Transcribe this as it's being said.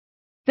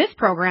This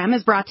program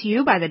is brought to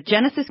you by the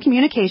Genesis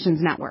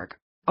Communications Network,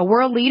 a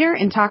world leader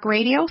in talk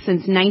radio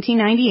since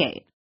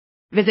 1998.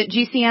 Visit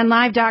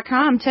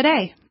GCNlive.com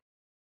today.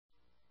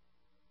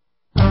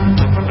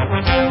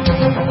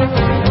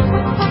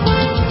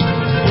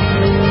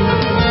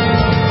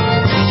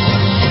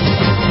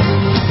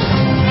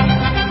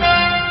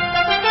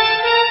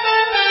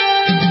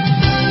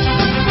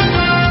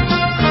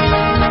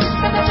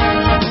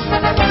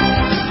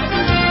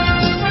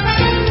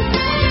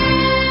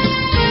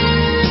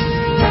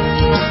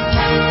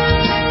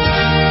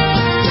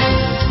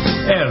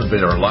 We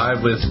are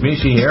live with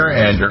Mishi here,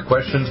 and your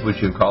questions, which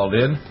you called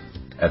in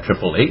at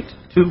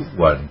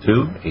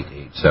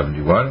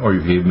 888-212-8871, or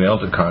you've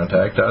emailed to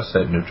contact us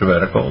at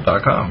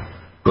NutriMedical.com.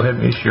 Go ahead,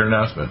 Mishi, your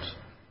announcements.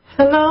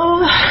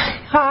 Hello.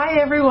 Hi,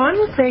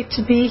 everyone. Great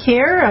to be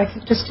here. I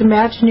can just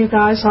imagine you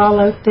guys all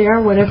out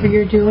there, whatever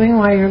you're doing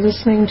while you're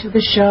listening to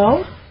the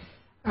show,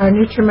 our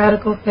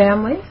NutriMedical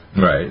family.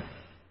 Right.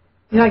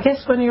 I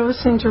guess when you're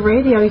listening to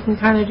radio, you can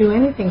kind of do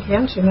anything,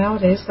 can't you,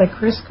 nowadays? Like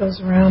Chris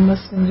goes around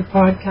listening to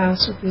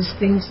podcasts with these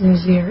things in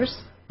his ears.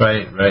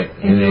 Right.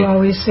 And you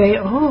always say,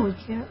 we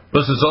can't.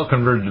 Plus, it's all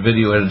converted to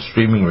video and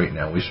streaming right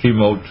now. We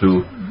stream out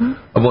to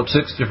about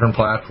 6 different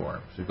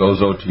platforms. It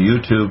goes out to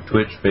YouTube,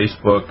 Twitch,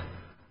 Facebook,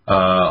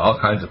 all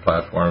kinds of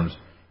platforms.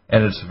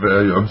 And it's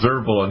very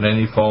observable on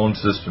any phone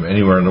system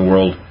anywhere in the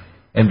world.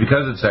 And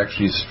because it's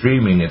actually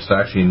streaming, it's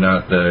actually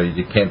not,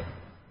 you can't,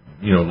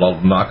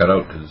 knock it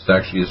out because it's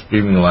actually a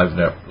streaming live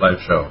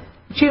show.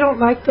 But you don't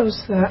like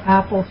those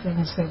Apple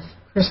things that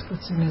Chris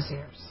puts in his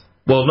ears?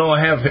 Well, no, I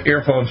have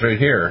earphones right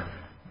here,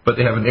 but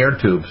they have an air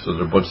tube, so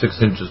they're about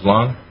 6 inches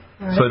long,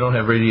 right. So I don't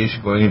have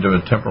radiation going into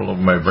the temporal of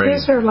my brain.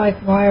 These are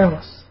like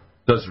wireless.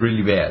 That's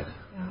really bad.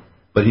 Yeah.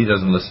 But he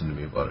doesn't listen to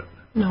me about it.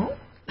 No.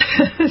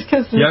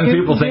 Because young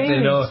people think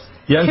they know.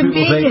 Young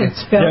people think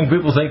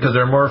because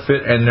they're more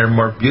fit and they're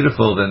more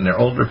beautiful than their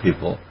older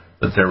people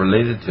that they're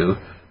related to,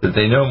 that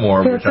they know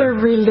more. That they're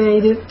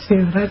related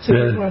to. That's a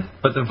good one.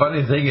 But the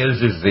funny thing is,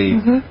 you see,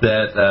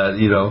 that,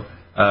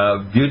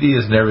 beauty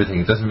isn't everything.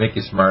 It doesn't make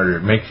you smarter.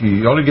 It makes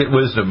you only get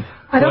wisdom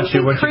once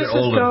you get older. I don't think Chris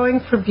is going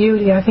for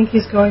beauty. I think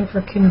he's going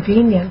for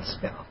convenience,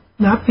 Bill.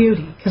 Not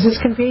beauty, because it's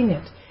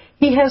convenient.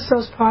 He has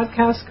those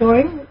podcasts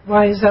going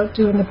while he's out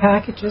doing the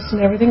packages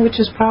and everything, which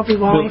is probably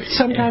why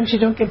sometimes you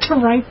don't get the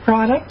right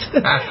product.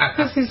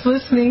 Because he's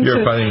listening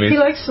he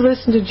likes to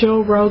listen to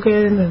Joe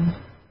Rogan and...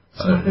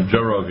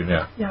 Joe Rogan,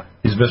 yeah.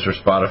 He's Mr.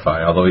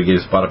 Spotify, although he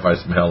gave Spotify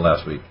some hell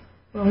last week.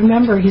 Well,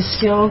 remember,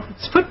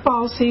 it's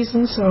football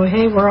season, so,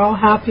 hey, we're all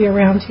happy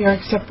around here,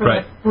 except for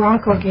that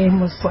Bronco game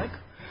was like,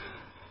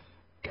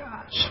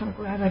 gosh, I'm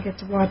glad I get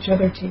to watch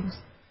other teams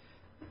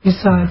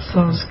besides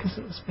those, because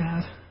it was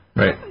bad.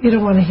 Right. You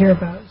don't want to hear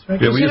about it, right?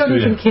 Because you don't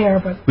even care.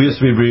 But we used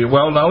to be, we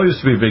used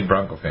to be a big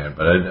Bronco fan,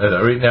 but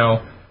right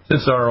now,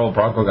 since our old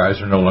Bronco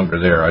guys are no longer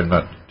there, I'm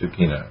not too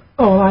keen on it.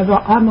 Oh,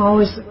 I'm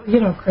always,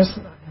 Chris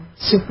and I.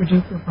 Super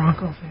duper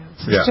Bronco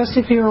fans. It's just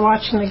if you were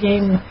watching the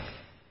game,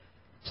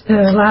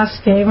 the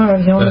last game or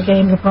the only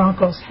game the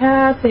Broncos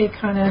had, they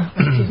kind of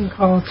didn't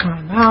call a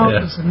timeout.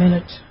 It was a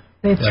minute.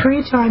 They had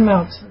 3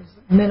 timeouts. It was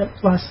a minute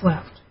plus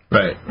left.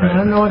 Right. And I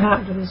don't know what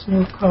happened to this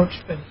new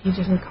coach, but he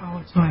didn't call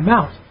a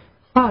timeout.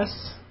 Plus,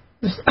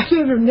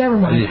 never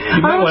mind. I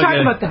won't talk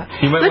about that.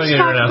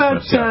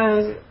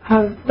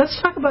 Let's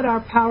talk about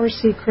our Power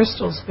C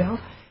crystals, Bill.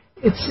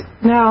 It's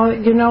now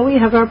we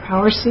have our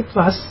Power C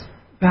Plus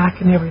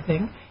back and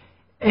everything,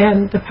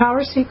 and the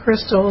Power C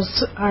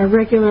crystals are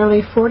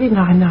regularly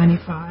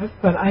 $49.95,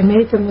 but I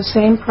made them the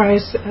same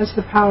price as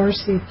the Power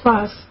C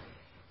Plus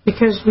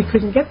because we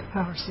couldn't get the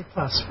Power C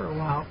Plus for a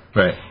while.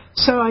 Right.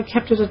 So I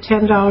kept it at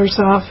 $10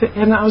 off,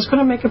 and I was going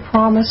to make a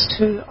promise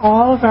to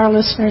all of our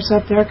listeners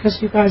out there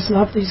because you guys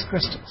love these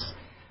crystals.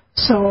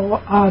 So,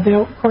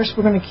 of course,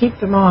 we're going to keep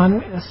them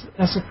on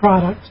as a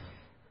product,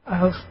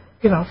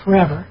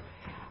 forever.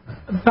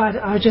 But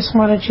I just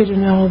wanted you to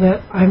know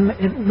that I'm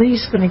at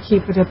least going to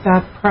keep it at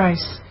that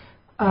price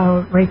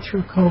right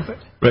through COVID.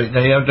 Right.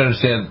 Now, you have to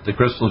understand the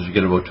crystals, you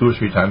get about 2 or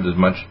 3 times as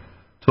much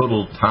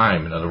total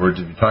time. In other words,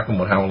 if you're talking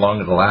about how long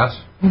it'll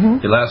last,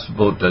 it lasts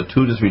about 2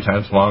 to 3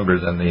 times longer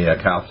than the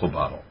capsule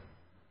bottle.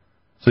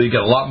 So you get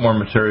a lot more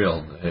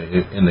material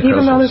in the crystals.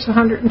 Even though there's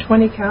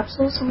 120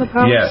 capsules in the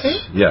Power C?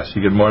 Yes.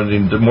 You get more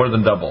than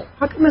double.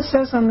 How come it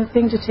says on the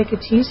thing to take a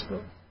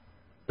teaspoon?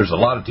 There's a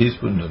lot of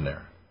teaspoons in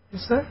there.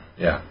 Is there?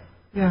 Yeah.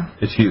 Yeah.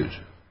 It's huge.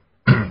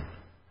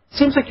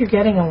 Seems like you're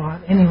getting a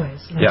lot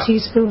anyways. A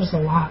teaspoon is a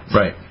lot.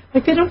 Right.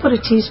 Like they don't put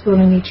a teaspoon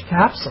in each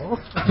capsule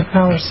of the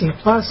Power C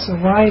Plus, so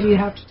why do you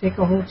have to take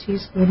a whole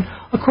teaspoon?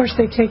 Of course,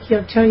 they tell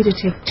you to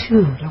take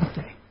 2, don't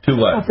they? 2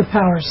 what? Of the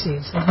Power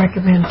Cs. They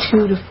recommend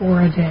 2 to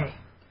 4 a day.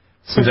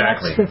 So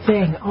exactly. That's the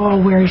thing.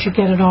 Whereas you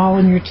get it all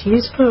in your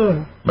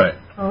teaspoon. Right.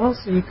 Oh,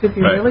 so you could be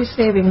really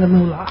saving the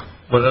moolah.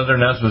 What other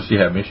announcements do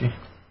you have, Mishi?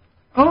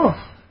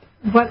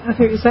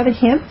 Is that a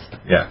hint?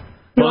 Yeah.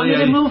 You want me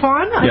to move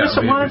on? I just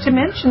wanted to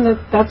mention that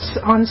that's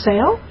on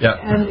sale. Yeah.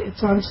 And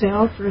it's on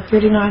sale for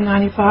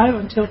 $39.95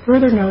 until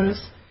further notice,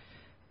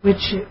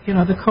 which,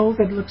 the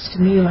COVID looks to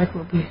me like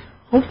we'll be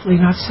hopefully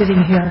not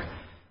sitting here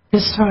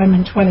this time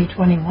in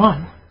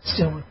 2021,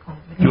 still with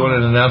COVID. You want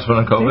an announcement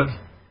on COVID?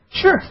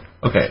 Sure.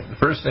 Okay. The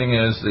first thing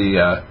is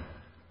the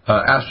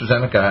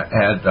AstraZeneca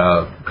had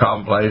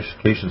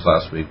complications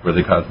last week where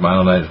they caused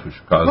myelinitis, which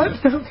caused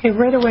it. Okay,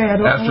 right away. I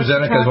don't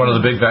AstraZeneca is one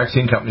of the big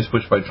vaccine companies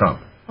pushed by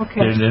Trump.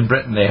 Okay. In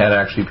Britain, they had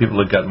actually people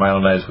that got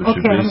myelinitis, which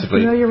is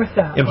basically I'm familiar with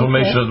that.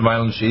 inflammation of the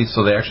myelin sheath,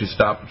 so they actually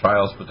stopped the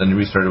trials, but then they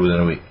restarted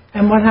within a week.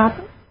 And what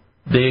happened?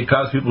 They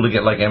caused people to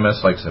get like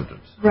MS-like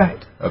symptoms.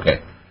 Right. Okay.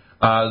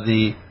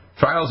 The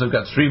trials have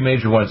got 3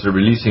 major ones. They're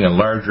releasing a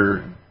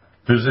larger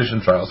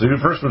physician trial. So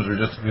the first ones were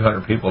just a few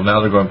hundred people.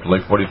 Now they're going up to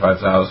like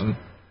 45,000.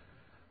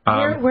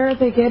 Where are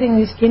they getting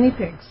these guinea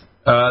pigs?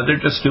 They're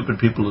just stupid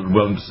people that are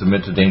willing to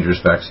submit to dangerous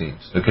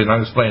vaccines. Okay,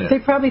 I'll explain it. They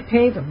probably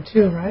pay them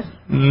too, right?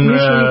 Usually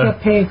you get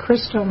paid.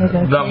 Crystal only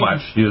gets not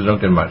much. You don't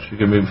get much. You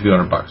get maybe a few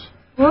 $100.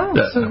 Well,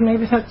 so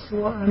maybe that's a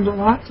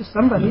lot to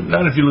somebody.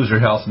 Not if you lose your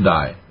health and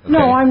die. Okay?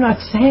 No, I'm not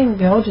saying,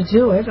 Bill, to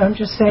do it. I'm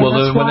just saying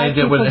that's why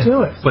people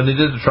do it. When they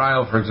did the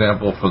trial, for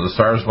example, for the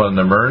SARS one and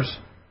the MERS,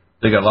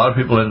 they got a lot of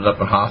people ended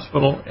up in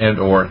hospital and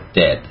or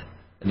dead.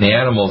 And the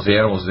animals,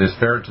 these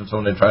ferrets and so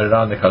on, they tried it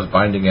on, they caused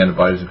binding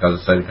antibodies and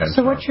caused cytokine storm.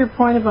 So what's your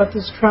point about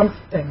this Trump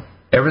thing?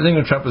 Everything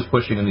that Trump is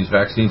pushing in these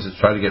vaccines is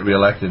trying to get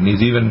reelected. And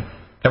he's even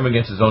come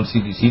against his own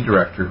CDC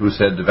director who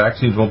said the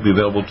vaccines won't be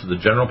available to the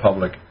general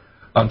public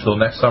until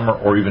next summer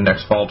or even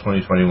next fall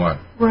 2021.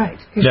 Right,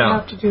 because you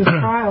have to do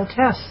trial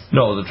tests.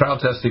 No, the trial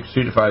test takes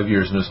 3 to 5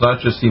 years, and it's not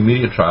just the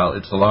immediate trial,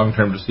 it's the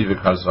long-term to see if it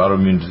causes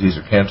autoimmune disease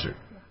or cancer.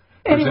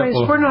 Anyways,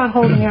 we're not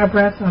holding our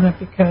breath on it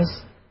because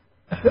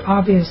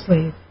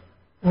obviously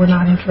we're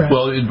not interested.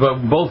 Well,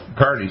 both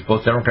parties,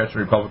 both Democrats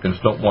and Republicans,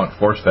 don't want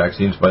forced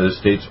vaccines by the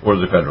states or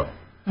the federal.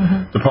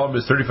 The problem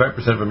is 35%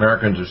 of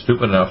Americans are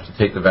stupid enough to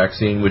take the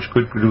vaccine, which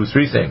could do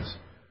 3 things.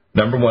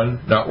 Number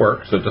 1, not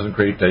work, so it doesn't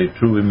create a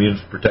true immune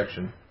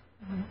protection,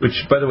 which,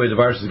 by the way, the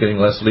virus is getting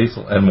less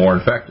lethal and more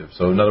infective.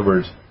 So, in other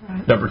words,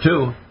 number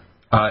 2,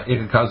 it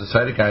can cause a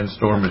cytokine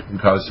storm. It can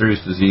cause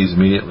serious disease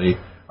immediately,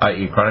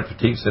 i.e. chronic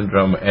fatigue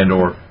syndrome and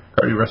or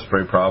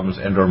cardiorespiratory problems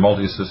and or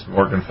multi-system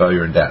organ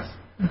failure and death.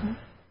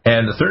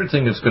 And the third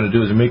thing it's going to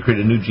do is it may create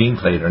a new gene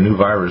clade or a new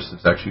virus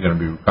that's actually going to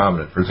be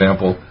recombinant. For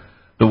example,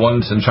 the one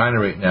that's in China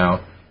right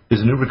now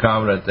is a new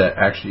recombinant that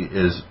actually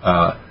is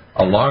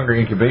a longer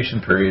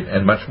incubation period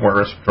and much more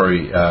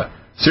respiratory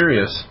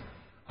serious,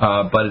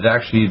 but it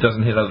actually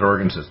doesn't hit other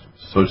organ systems.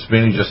 So it's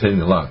mainly just hitting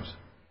the lungs.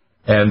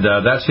 And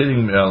that's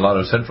hitting a lot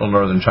of central and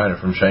northern China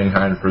from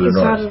Shanghai and further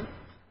north. Is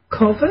that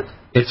COVID?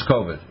 It's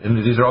COVID. And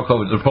these are all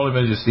COVID. The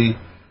problem is, you see,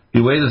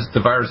 the way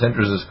the virus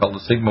enters is called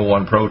the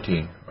sigma-1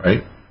 protein,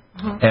 right?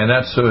 And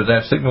that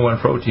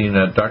sigma-1 protein,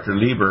 Dr.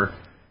 Lieber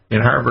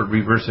in Harvard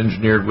reverse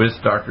engineered with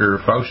Dr.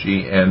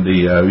 Fauci and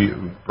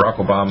the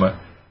Barack Obama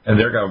and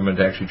their government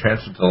actually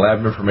transferred to the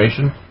lab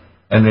information,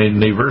 and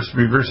then they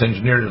reverse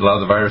engineered it to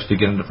allow the virus to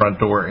get in the front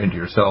door into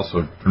your cell, so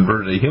it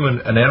converted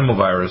an animal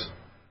virus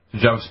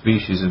to jump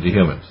species into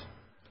humans.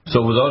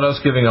 So without us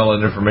giving all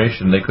that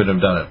information, they couldn't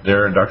have done it.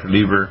 There, Dr.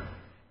 Lieber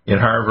in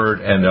Harvard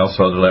and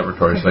also other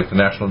laboratories like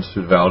the National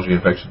Institute of Allergy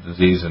and Infectious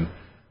Disease and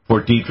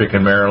Fort Detrick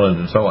in Maryland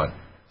and so on.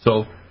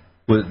 So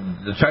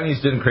the Chinese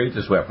didn't create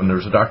this weapon. There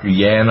was a Dr.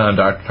 Yan on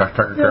Dr.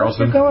 Tucker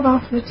Carlson.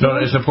 No,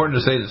 it's important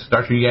to say this.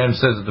 Dr. Yan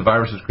says that the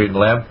virus is created in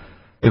the lab.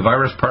 A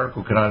virus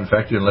particle cannot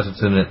infect you unless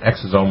it's in an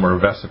exosome or a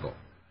vesicle.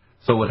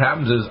 So what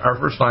happens is our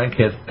first-line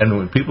kit, and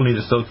when people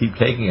need to still keep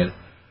taking it,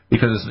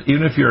 because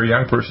even if you're a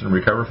young person and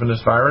recover from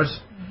this virus,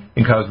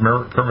 it can cause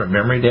permanent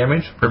memory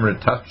damage,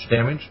 permanent touch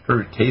damage,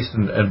 permanent taste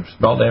and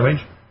smell damage,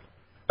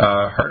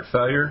 heart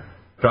failure,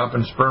 drop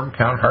in sperm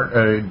count,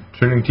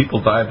 turning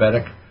people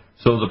diabetic.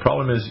 So the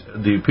problem is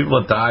the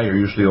people that die are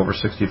usually over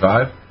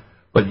 65,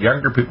 but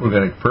younger people are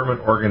getting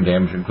permanent organ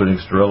damage, including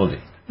sterility.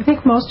 I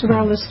think most of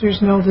our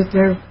listeners know that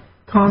they're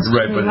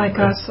constantly like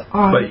us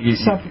on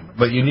supplements.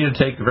 But you need to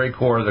take the very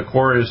core. The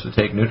core is to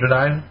take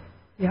Nutridyne,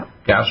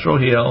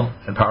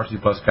 GastroHeal, and Power C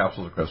Plus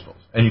capsules or crystals.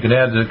 And you can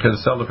add the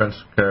cell defense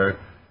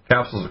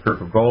capsules of Kirk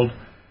of Gold.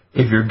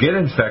 If you get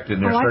infected,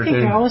 and I think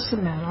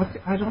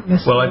Allicin-Med. I don't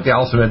miss. Well, I like the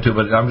Allicin-Med too,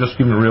 but I'm just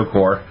giving the real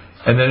core.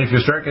 And then if you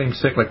start getting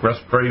sick, like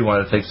respiratory, you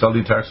want to take cell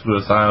detox,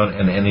 glutathione,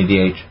 and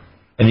NADH.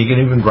 And you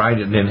can even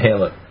grind it and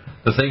inhale it.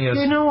 The thing is...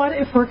 You know what?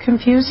 If we're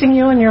confusing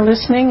you and you're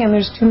listening and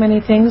there's too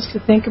many things to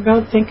think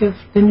about, think of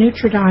the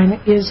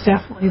Nutridyne is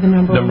definitely the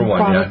number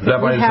one product that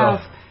we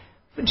have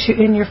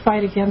in your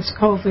fight against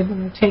COVID,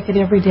 and take it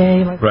every day,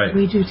 like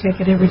we do take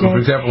it every day.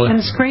 For example, and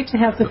it's great to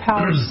have the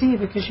Power C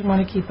because you want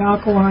to keep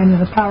alkaline,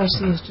 and the Power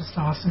C is just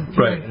awesome.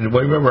 Right. And I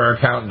remember our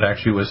accountant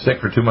actually was sick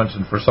for 2 months,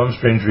 and for some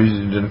strange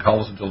reason he didn't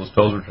call us until his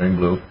toes were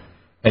turning blue.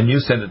 And you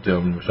sent it to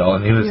him, Michelle,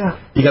 and he was...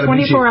 He got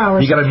 24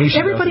 hours.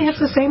 Everybody has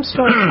the same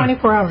story,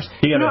 24 hours.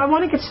 I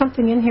want to get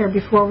something in here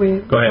before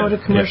we go to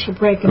commercial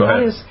break, and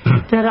that is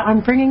that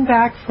I'm bringing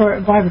back,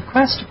 by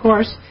request, of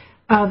course,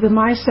 the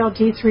MyCell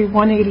D3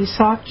 180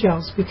 soft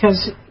gels,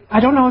 because I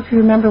don't know if you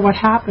remember what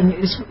happened.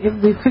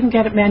 We couldn't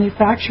get it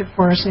manufactured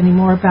for us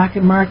anymore back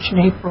in March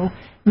and April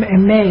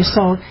and May,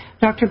 so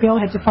Dr. Bill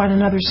had to find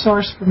another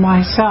source for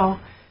MyCell.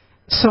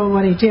 So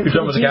what he did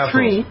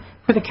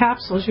for For the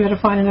capsules, you had to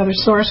find another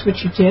source,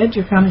 which you did.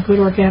 You found a good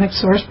organic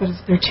source, but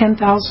there are 10,000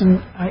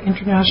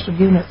 international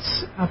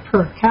units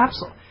per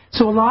capsule.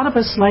 So a lot of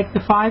us like the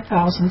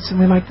 5,000s, and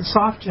we like the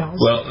soft gels.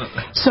 Well,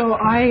 so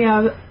I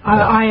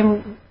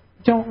am.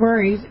 Don't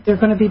worry, they're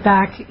going to be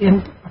back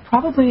in.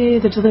 Probably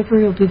the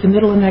delivery will be the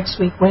middle of next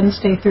week,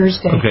 Wednesday,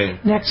 Thursday. Okay.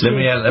 Next week.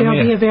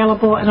 They'll be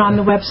available and on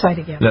the website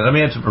again. Let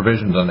me add some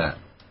provisions on that.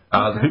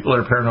 The people that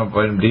are paranoid about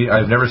vitamin D,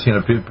 I've never seen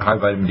a high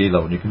vitamin D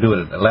level. You can do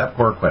it at a lab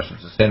core question.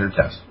 It's a standard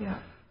test. Yeah.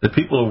 The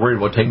people who are worried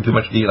about taking too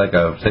much D, like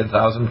a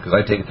 10,000, because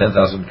I take a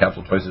 10,000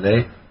 capsule twice a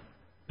day,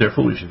 they're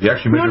foolish. If you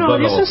actually measure blood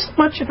level... No, this isn't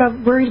much about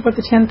worried about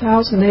the 10,000.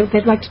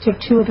 They'd like to take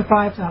 2 of the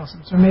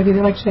 5,000s, or maybe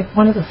they'd like to take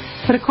 1 of them.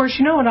 But, of course,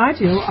 you know what I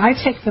do? I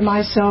take the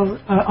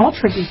Mycel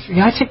Ultra D3.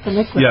 I take the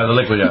liquid. Yeah, the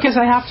liquid, yeah. Because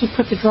I have to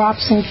put the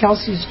drops in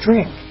Kelsey's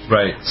drink.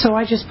 Right. So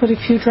I just put a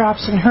few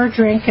drops in her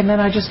drink, and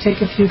then I just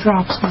take a few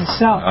drops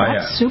myself.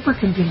 That's super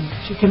convenient.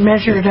 You can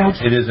measure it out.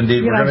 It is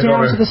indeed. We're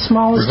down to the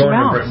smallest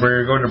amount.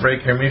 We're going to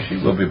break here, Mishi.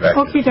 We'll be back.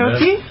 Okie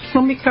dokie.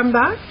 When we come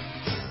back,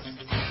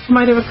 we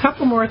might have a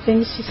couple more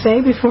things to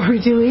say before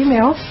we do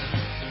emails.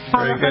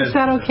 Very good. Is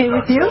that okay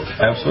with you?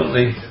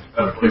 Absolutely.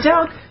 Okie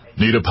doke.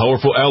 Need a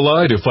powerful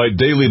ally to fight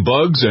daily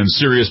bugs and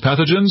serious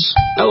pathogens?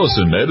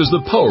 Allicin Med is the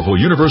powerful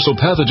universal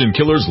pathogen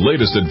killer's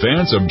latest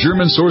advance of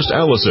German-sourced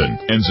allicin,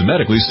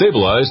 enzymatically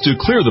stabilized to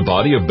clear the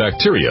body of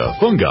bacteria,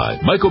 fungi,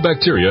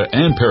 mycobacteria,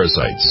 and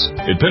parasites.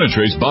 It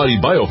penetrates body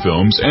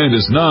biofilms and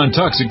is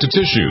non-toxic to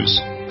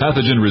tissues.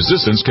 Pathogen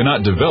resistance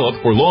cannot develop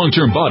for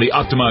long-term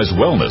body-optimized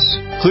wellness.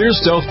 Clear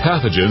stealth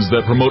pathogens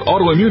that promote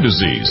autoimmune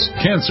disease,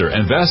 cancer,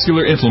 and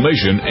vascular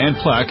inflammation and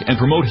plaque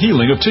and promote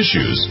healing of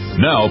tissues.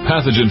 Now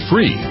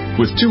pathogen-free.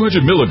 With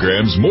 200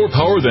 milligrams more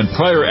power than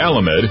prior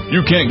Alamed,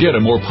 you can't get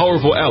a more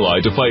powerful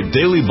ally to fight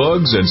daily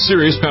bugs and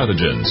serious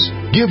pathogens.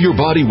 Give your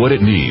body what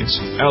it needs.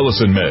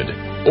 Allicin Med.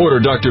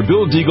 Order Dr.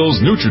 Bill Deagle's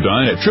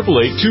Nutridyne at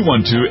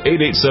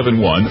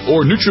 888-212-8871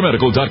 or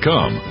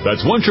NutriMedical.com.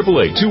 That's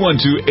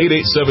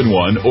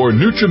 1-888-212-8871 or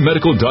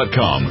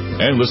NutriMedical.com.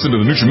 And listen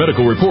to the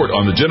NutriMedical Report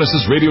on the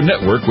Genesis Radio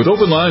Network with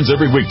open lines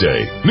every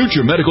weekday.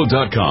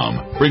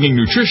 NutriMedical.com, bringing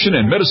nutrition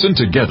and medicine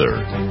together.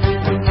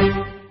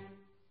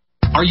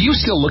 Are you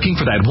still looking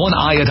for that one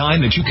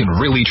iodine that you can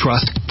really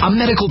trust? A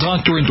medical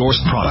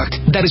doctor-endorsed product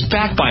that is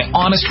backed by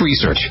honest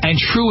research and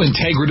true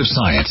integrative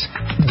science?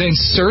 Then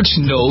search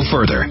no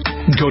further.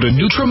 Go to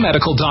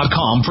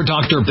NutriMedical.com for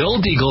Dr. Bill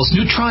Deagle's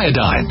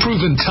Nutriodine,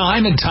 proven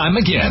time and time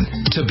again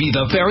to be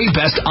the very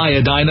best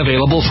iodine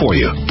available for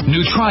you.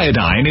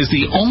 Nutriodine is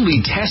the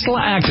only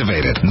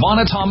Tesla-activated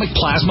monatomic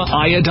plasma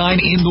iodine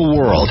in the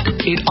world.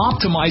 It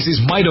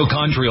optimizes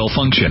mitochondrial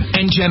function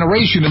and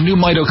generation of new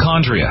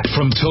mitochondria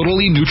from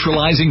totally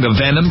neutralizing the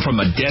venom from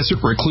a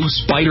desert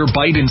recluse spider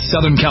bite in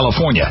Southern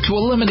California to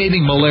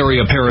eliminating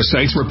malaria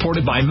parasites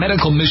reported by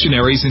medical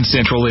missionaries in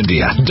Central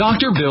India.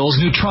 Dr. Bill's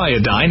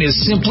Nutriodine is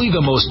simply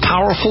the most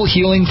powerful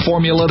healing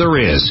formula there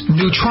is.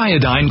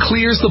 Nutriodine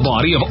clears the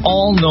body of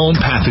all known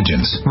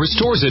pathogens,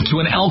 restores it to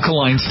an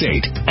alkaline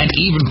state, and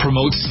even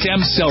promotes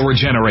stem cell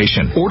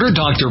regeneration. Order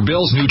Dr.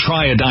 Bill's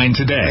Nutriodine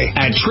today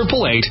at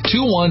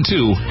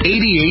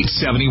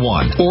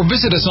 888-212-8871 or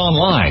visit us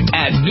online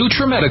at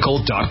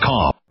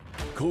NutriMedical.com.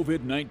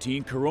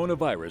 COVID-19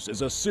 coronavirus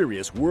is a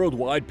serious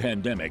worldwide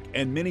pandemic,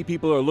 and many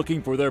people are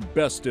looking for their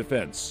best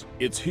defense.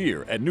 It's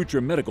here at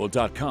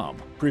NutriMedical.com.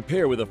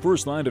 Prepare with a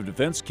first line of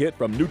defense kit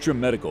from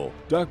NutriMedical.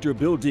 Dr.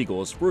 Bill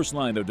Deagle's first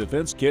line of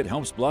defense kit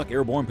helps block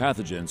airborne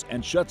pathogens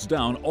and shuts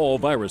down all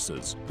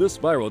viruses. This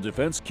viral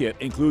defense kit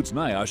includes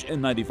NIOSH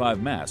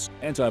N95 masks,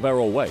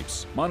 antiviral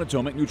wipes,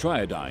 monatomic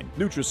Nutriodine,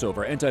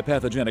 NutriSilver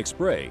antipathogenic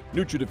spray,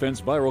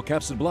 NutriDefense viral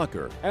capsid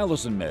blocker,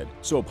 Allicin Med,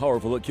 so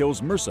powerful it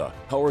kills MRSA,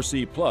 Power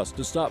C Plus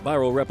to stop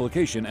viral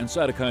replication and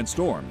cytokine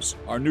storms.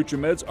 Our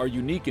NutriMeds are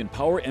unique in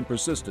power and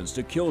persistence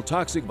to kill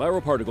toxic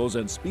viral particles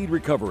and speed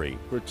recovery.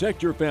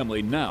 Protect your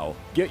family now.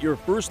 Get your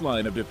first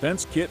line of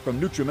defense kit from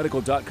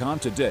NutriMedical.com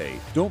today.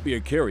 Don't be a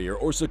carrier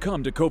or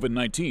succumb to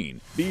COVID-19.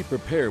 Be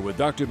prepared with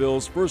Dr.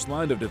 Bill's first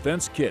line of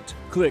defense kit.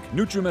 Click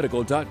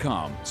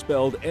NutriMedical.com,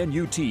 spelled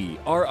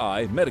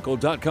N-U-T-R-I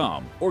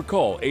Medical.com, or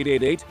call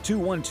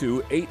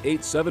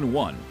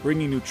 888-212-8871,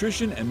 bringing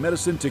nutrition and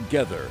medicine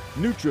together.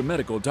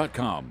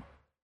 NutriMedical.com.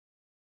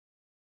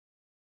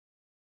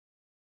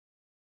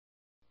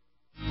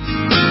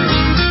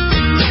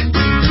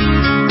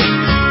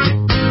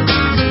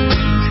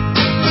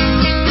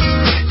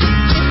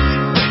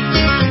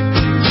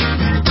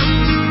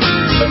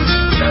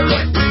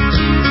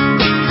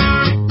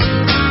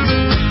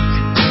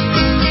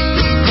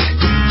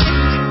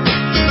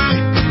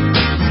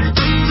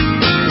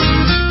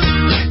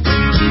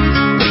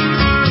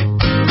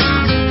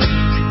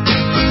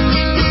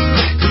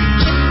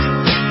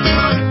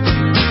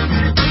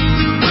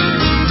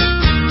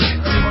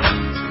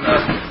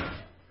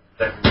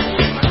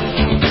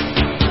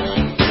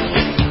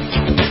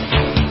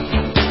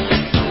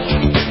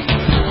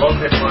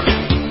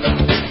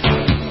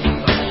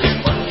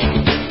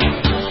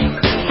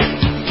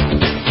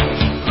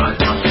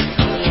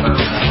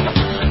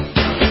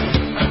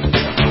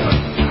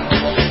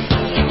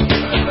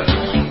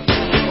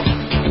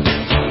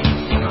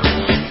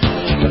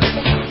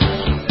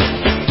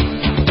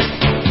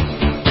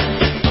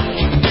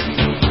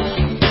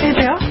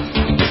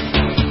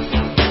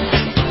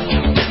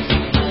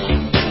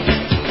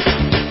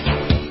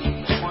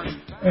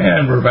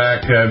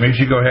 back. Maybe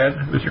you go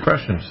ahead with your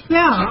questions.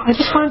 Yeah, I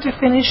just wanted to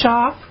finish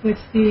off with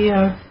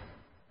the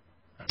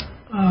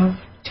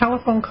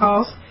telephone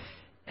calls.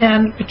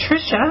 And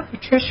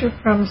Patricia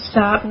from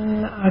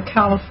Staten,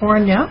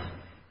 California.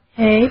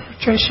 Hey,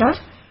 Patricia.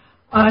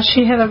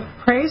 She had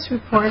a praise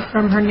report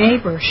from her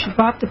neighbor. She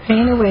bought the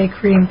Pain Away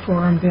cream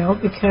for him, Bill,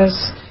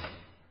 because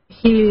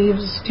he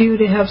was due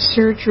to have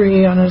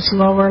surgery on his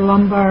lower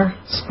lumbar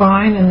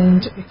spine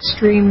and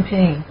extreme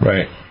pain.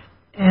 Right.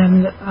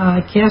 And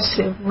I guess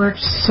it worked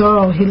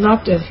so. He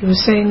loved it. He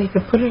was saying he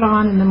could put it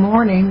on in the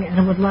morning and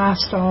it would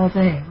last all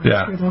day,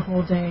 through the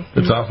whole day.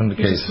 It's often the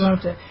case. He just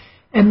loved it.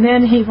 And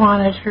then he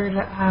wanted her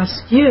to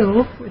ask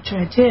you, which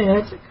I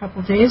did a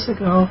couple days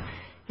ago,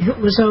 if it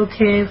was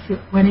okay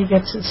when he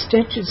gets his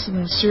stitches and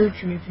his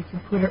surgery, if you can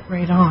put it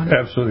right on.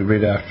 Absolutely,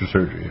 right after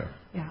surgery, yeah.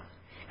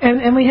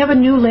 And we have a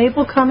new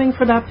label coming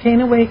for that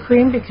Pain Away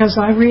cream, because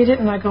I read it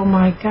and I go,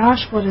 my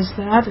gosh, what is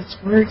that? It's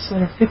words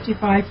that are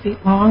 55 feet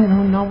long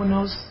and no one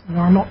knows.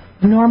 Normal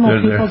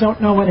people don't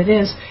know what it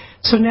is.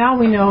 So now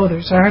we know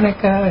there's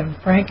arnica and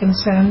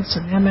frankincense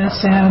and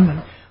MSM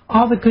and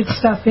all the good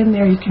stuff in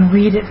there. You can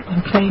read it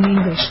in plain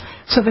English.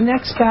 So the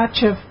next batch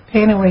of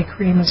Pain Away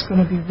cream is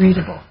going to be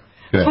readable.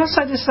 Good. Plus,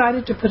 I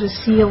decided to put a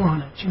seal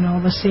on it,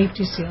 the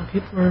safety seal.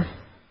 People were,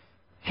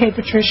 hey,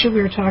 Patricia,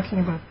 we were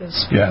talking about this.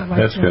 Yeah,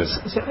 that's good.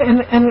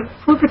 And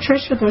for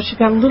Patricia, though, she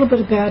got a little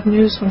bit of bad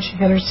news when she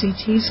had her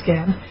CT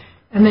scan,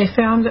 and they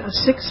found a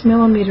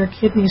 6-millimeter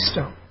kidney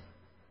stone.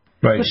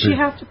 Right. Does she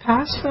have to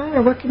pass that,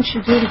 or what can she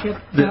do to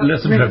get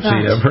rid of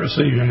that?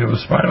 Firstly, you're going to have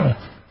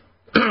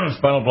a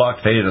spinal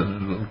blockade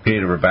of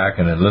her back,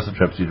 and then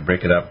lithotripsy to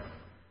break it up,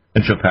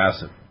 and she'll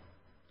pass it.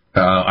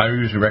 I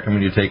usually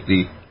recommend you take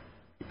the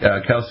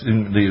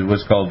calcium,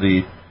 what's called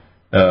the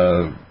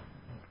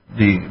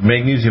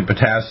magnesium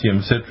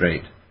potassium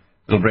citrate.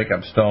 It'll break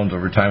up stones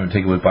over time, and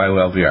take it with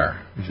BioLVR.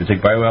 You should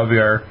take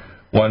BioLVR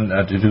one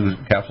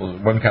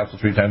capsule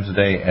 3 times a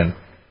day, and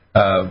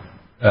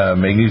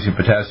magnesium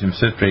potassium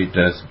citrate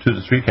 2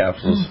 to 3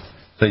 capsules.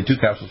 Say 2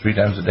 capsules 3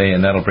 times a day,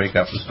 and that'll break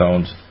up the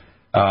stones.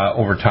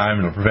 Over time,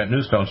 it'll prevent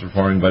new stones from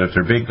forming. But if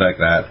they're big like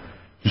that,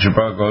 you should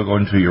probably go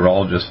into a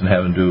urologist and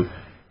have them do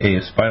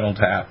a spinal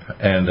tap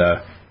and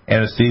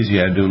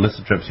anesthesia and do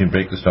lithotripsy and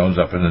break the stones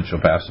up, and then she'll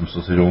pass them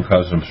so they don't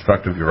cause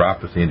obstructive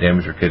uropathy and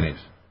damage your kidneys.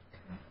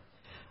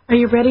 Are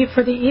you ready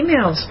for the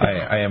emails?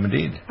 I am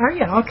indeed. Are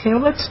you? Okay,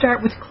 well, let's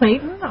start with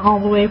Clayton, all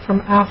the way from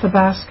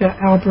Athabasca,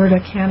 Alberta,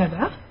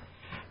 Canada.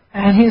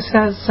 And he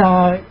says,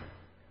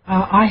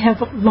 I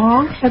have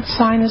long had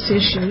sinus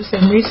issues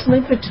and recently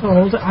been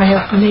told I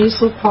have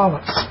nasal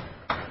polyps,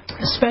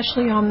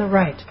 especially on the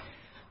right.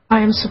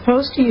 I am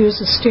supposed to use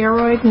a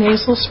steroid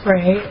nasal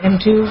spray and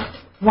do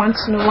once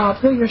in a while.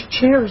 Bill, your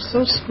chair is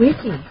so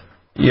squeaky.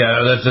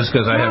 Yeah, that's just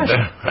because I have to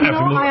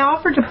move. I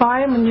offered to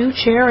buy him a new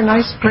chair, a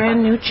nice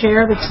brand new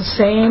chair that's the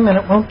same and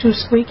it won't do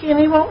squeaky, and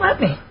he won't let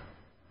me.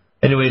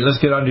 Anyway, let's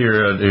get on to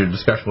your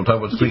discussion. We'll talk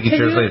about squeaky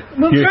chairs later.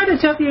 We'll try to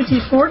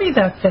WD-40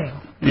 that thing.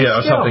 Yeah,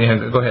 or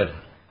something. Go ahead.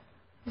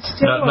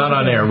 Not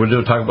on air.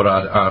 We'll talk about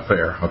off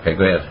air. Okay,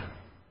 go ahead.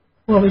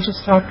 Well, we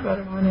just talked about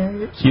it on air.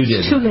 You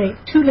did.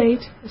 Too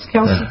late, as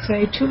Kelsey would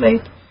say, too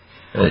late.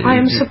 I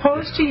am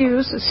supposed to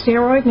use a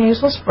steroid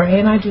nasal spray,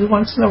 and I do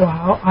once in a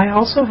while. I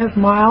also have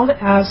mild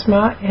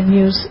asthma and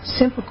use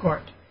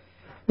Sympacort,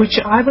 which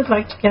I would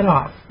like to get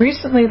off.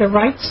 Recently, the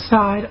right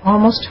side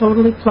almost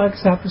totally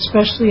plugs up,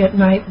 especially at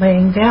night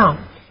laying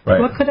down. Right.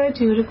 What could I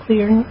do to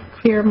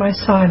clear my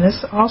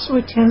sinus? Also,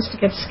 it tends to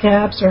get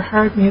scabs or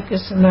hard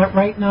mucus in that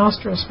right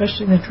nostril,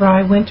 especially in the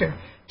dry winter.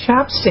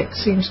 Chapstick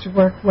seems to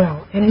work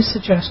well. Any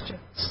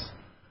suggestions?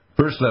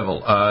 First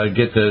level,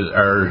 get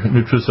our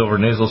NutriSilver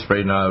nasal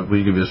spray. Now,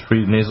 we give you a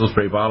free nasal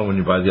spray bottle when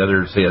you buy the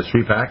other, say, a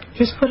 3-pack.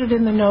 Just put it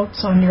in the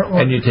notes on your order.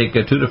 And you take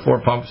 2 to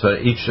 4 pumps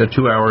each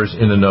 2 hours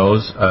in the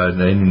nose,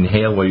 and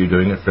inhale while you're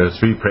doing it for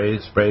 3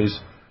 sprays,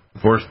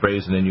 4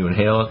 sprays, and then you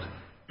inhale it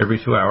every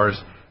 2 hours.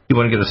 You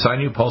want to get a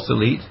Sinupulse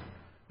Elite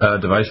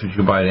device, which you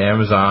can buy at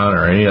Amazon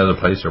or any other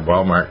place, or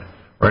Walmart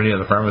or any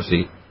other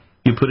pharmacy.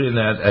 You put in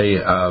that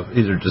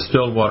either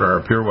distilled water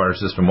or pure water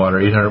system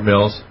water, 800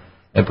 mils,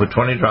 and put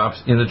 20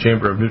 drops in the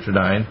chamber of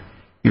Nutridyne.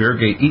 You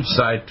irrigate each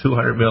side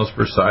 200 mils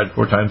per side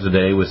 4 times a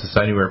day with the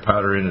Sinuware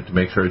powder in it to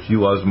make sure it's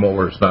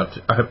U-osmolar, it's not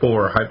hypo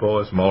or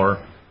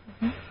hypoosmolar.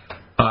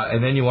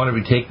 And then you want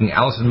to be taking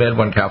Allison Med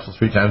 1 capsule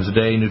 3 times a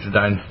day,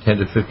 Nutridyne 10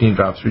 to 15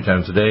 drops 3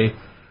 times a day,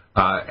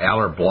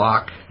 Aller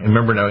Block. And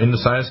remember now, in the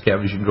sinus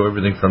cavities, you can go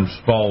everything from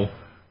small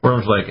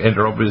worms like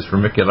Enterobius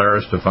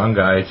formicularis to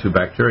fungi to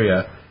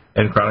bacteria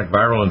and chronic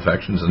viral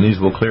infections, and these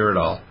will clear it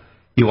all.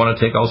 You want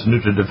to take also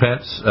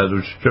NutriDefense,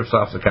 which strips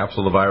off the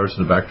capsule of the virus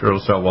and the bacterial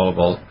cell wall of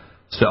all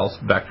cells,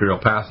 bacterial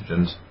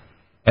pathogens.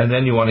 And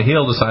then you want to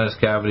heal the sinus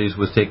cavities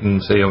with taking,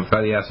 say,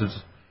 fatty acids,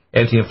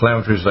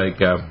 anti-inflammatories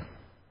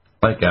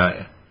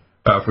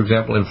for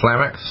example,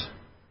 Inflamex,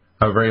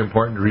 are very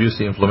important to reduce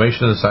the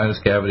inflammation of the sinus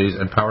cavities,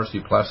 and Power C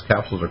Plus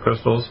capsules or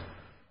crystals,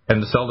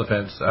 and the Cell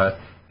Defense,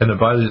 and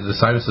the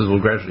sinuses will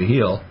gradually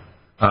heal.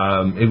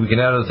 And we can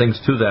add other things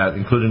to that,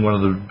 including one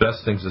of the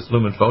best things is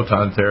lumen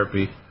photon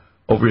therapy,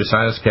 over your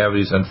sinus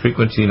cavities, and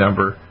frequency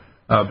number,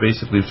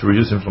 basically to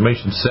reduce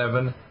inflammation,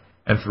 7,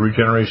 and for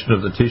regeneration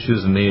of the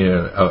tissues in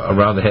the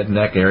around the head and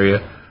neck area,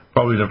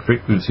 probably the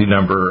frequency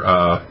number,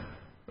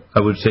 I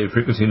would say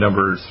frequency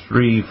number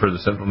 3 for the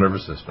central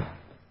nervous system.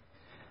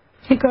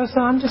 He goes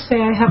on to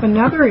say, I have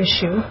another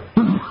issue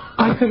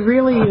I could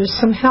really use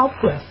some help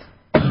with.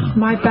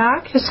 My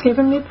back has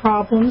given me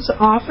problems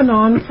off and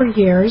on for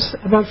years.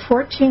 About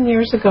 14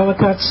 years ago, it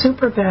got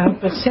super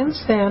bad, but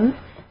since then,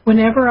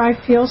 whenever I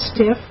feel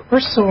stiff or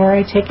sore,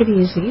 I take it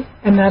easy,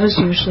 and that is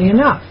usually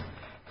enough.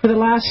 For the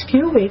last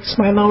few weeks,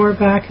 my lower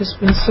back has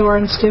been sore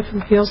and stiff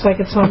and feels like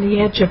it's on the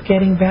edge of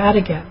getting bad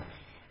again,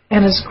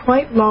 and is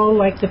quite low,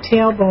 like the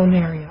tailbone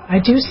area. I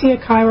do see a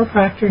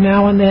chiropractor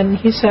now and then.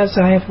 He says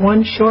I have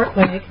one short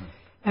leg,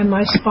 and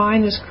my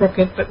spine is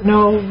crooked, but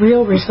no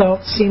real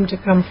results seem to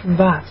come from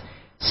that.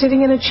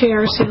 Sitting in a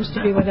chair seems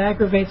to be what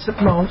aggravates it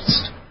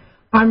most.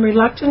 I'm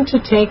reluctant to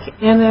take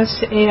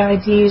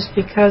NSAIDs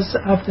because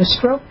of the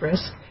stroke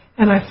risk,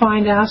 and I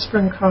find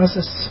aspirin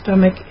causes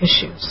stomach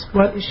issues.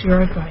 What is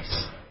your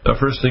advice? The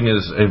first thing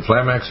is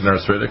Inflamex and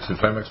Arthritis.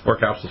 Inflamex 4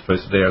 capsules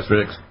twice a day,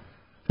 Arthritis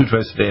 2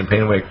 twice a day, and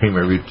Pain Away Cream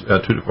every 2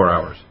 to 4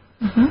 hours.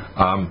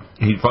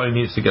 He probably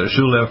needs to get a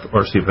shoe lift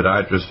or see a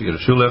podiatrist to get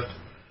a shoe lift.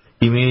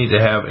 He may need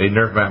to have a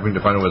nerve mapping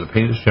to find out where the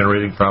pain is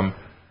generating from.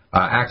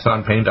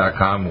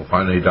 AxonPain.com will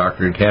find a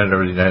doctor in Canada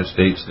or the United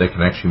States that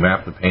can actually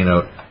map the pain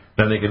out.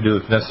 Then they can do,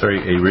 if necessary,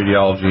 a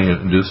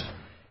radiology-induced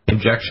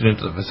injection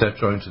into the facet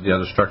joints and the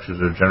other structures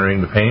that are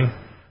generating the pain.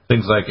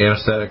 Things like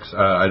anesthetics.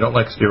 I don't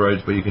like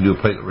steroids, but you can do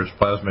platelet-rich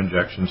plasma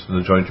injections so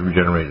the joints are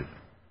regenerated.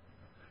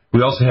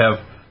 We also have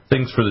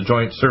things for the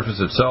joint surface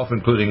itself,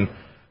 including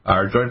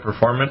our joint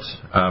performance,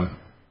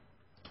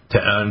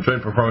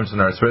 joint performance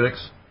and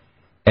arthritics,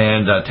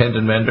 and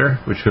tendon mender,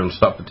 which will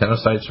stop the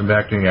tenocytes from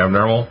acting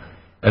abnormal.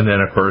 And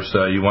then, of course,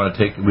 you want to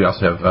take, we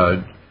also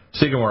have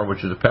Sigmor,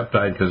 which is a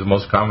peptide, because the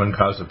most common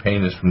cause of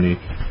pain is from the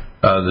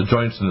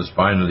joints in the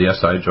spine of the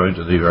SI joint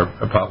or the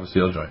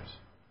apophyseal joints.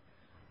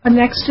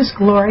 Next is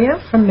Gloria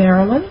from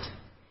Maryland.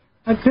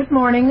 Good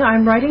morning.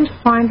 I'm writing to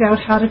find out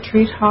how to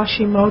treat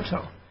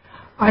Hashimoto.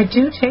 I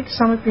do take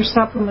some of your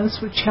supplements,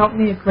 which help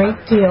me a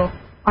great deal.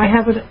 I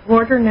have an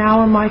order now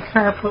on my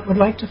cart, but would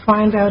like to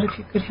find out if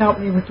you could help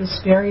me with this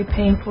very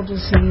painful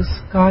disease.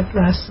 God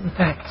bless and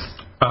thanks.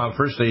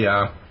 Firstly,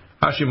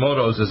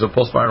 Hashimoto's is a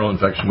post-viral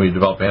infection where you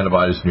develop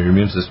antibodies and your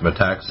immune system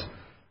attacks.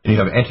 And you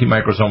have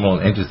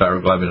antimicrosomal and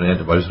antithyroglobulin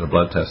antibodies in a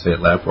blood test, say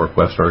at Lab 4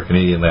 Quest or a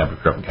Canadian lab in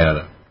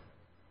Canada.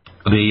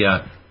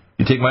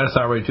 You take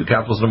minothyroid 2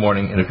 capsules in the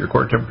morning, and if your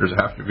core temperature is a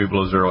half degree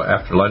below zero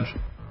after lunch,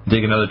 you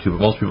take another 2, but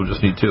most people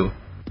just need 2.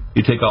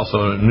 You take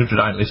also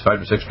Nutridyne, at least 5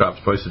 to 6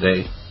 drops twice a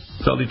day,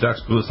 cell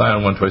detox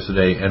glutathione 1 twice a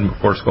day, and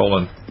before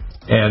Scolin.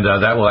 And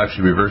that will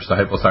actually reverse the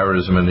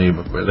hypothyroidism in the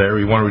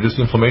area. You want to reduce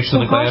the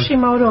inflammation in the gland.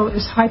 Hashimoto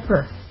is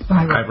hyperthyroid.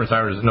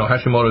 Hyperthyroidism. No,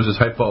 Hashimoto's is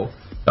hypo.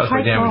 That's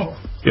by damage.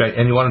 Yeah,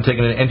 and you want to take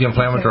an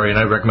anti-inflammatory, and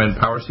I recommend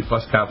Power C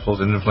Plus capsules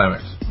and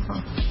Inflamex.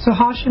 So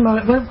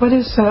Hashimoto, what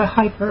is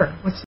hyper?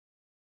 What's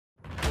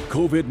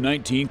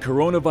COVID-19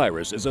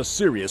 coronavirus is a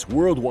serious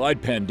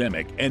worldwide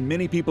pandemic, and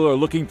many people are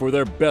looking for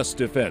their best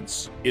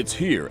defense. It's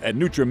here at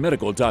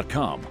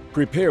NutriMedical.com.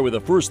 Prepare with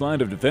a first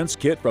line of defense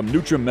kit from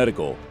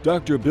NutriMedical.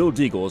 Dr. Bill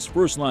Deagle's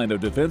first line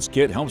of defense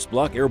kit helps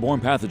block airborne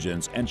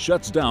pathogens and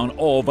shuts down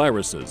all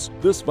viruses.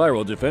 This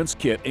viral defense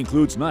kit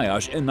includes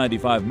NIOSH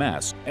N95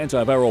 mask,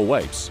 antiviral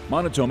wipes,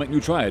 monotomic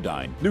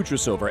Nutriodine,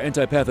 Nutrisilver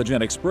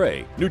antipathogenic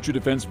spray,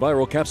 NutriDefense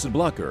viral capsid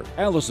blocker,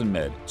 Allison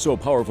Med, so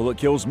powerful it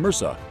kills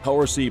MRSA,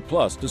 Power C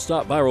Plus to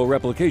stop viral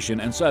replication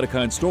and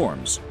cytokine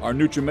storms. Our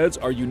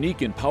NutriMeds are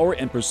unique in power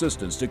and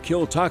persistence to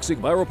kill toxic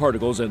viral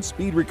particles and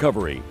speed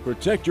recovery.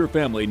 Protect your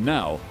family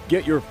now.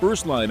 Get your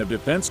first line of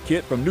defense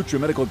kit from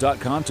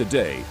NutriMedical.com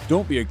today.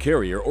 Don't be a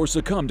carrier or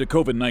succumb to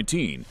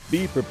COVID-19.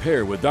 Be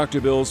prepared with Dr.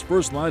 Bill's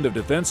first line of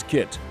defense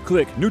kit.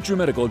 Click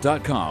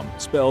NutriMedical.com,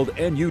 spelled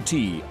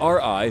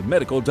N-U-T-R-I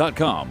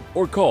medical.com,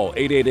 or call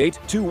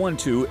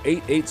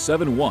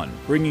 888-212-8871,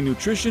 bringing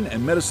nutrition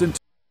and medicine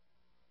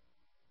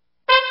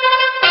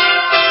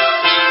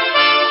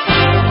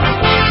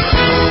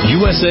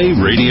USA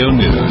Radio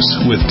News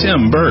with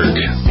Tim Berg.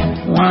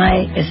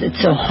 Why is it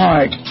so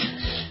hard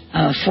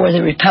for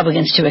the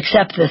Republicans to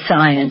accept the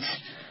science,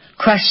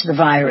 crush the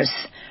virus,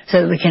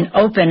 so that we can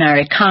open our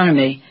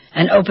economy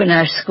and open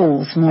our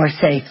schools more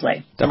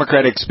safely?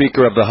 Democratic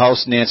Speaker of the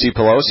House Nancy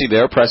Pelosi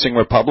there pressing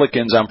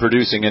Republicans on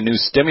producing a new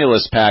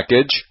stimulus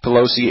package.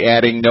 Pelosi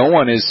adding no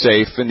one is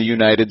safe in the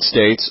United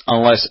States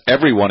unless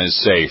everyone is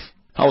safe.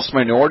 House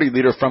Minority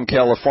Leader from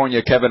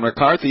California Kevin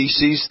McCarthy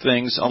sees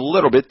things a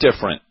little bit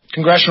different.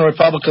 Congressional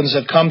Republicans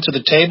have come to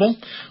the table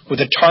with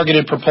a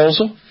targeted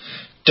proposal.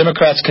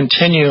 Democrats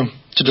continue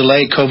to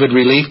delay COVID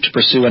relief to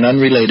pursue an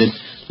unrelated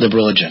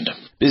liberal agenda.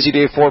 Busy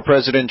day for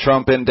President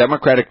Trump and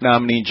Democratic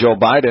nominee Joe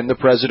Biden, the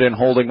president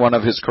holding one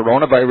of his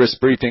coronavirus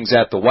briefings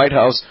at the White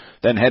House,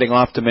 then heading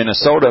off to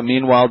Minnesota.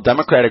 Meanwhile,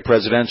 Democratic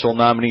presidential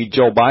nominee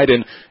Joe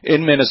Biden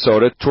in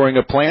Minnesota touring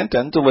a plant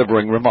and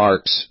delivering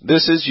remarks.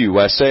 This is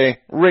USA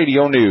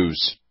Radio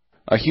News.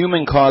 A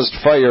human-caused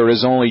fire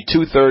is only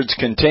 2/3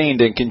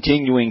 contained and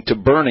continuing to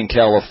burn in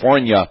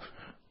California.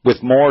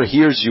 With more,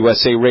 here's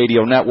USA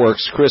Radio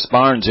Network's Chris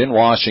Barnes in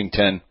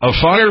Washington. A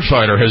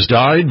firefighter has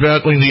died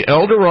battling the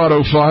El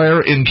Dorado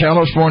fire in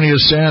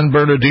California's San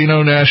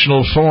Bernardino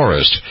National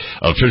Forest.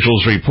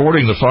 Officials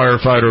reporting the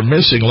firefighter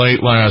missing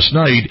late last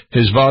night.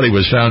 His body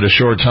was found a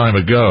short time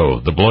ago.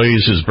 The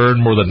blaze has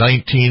burned more than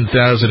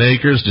 19,000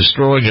 acres,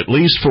 destroying at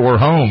least 4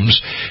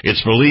 homes.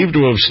 It's believed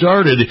to have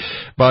started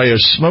by a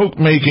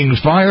smoke-making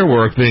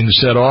firework being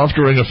set off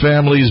during a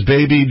family's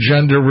baby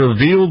gender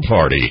reveal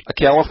party. A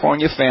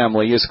California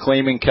family is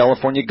claiming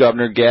California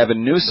Governor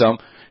Gavin Newsom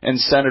and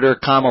Senator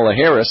Kamala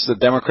Harris, the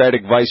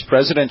Democratic vice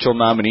presidential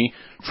nominee,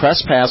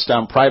 trespassed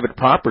on private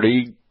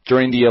property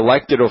during the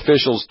elected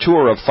officials'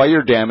 tour of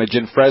fire damage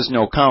in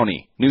Fresno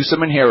County.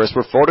 Newsom and Harris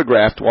were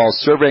photographed while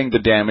surveying the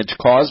damage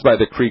caused by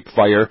the creek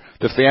fire,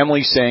 the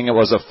family saying it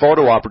was a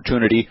photo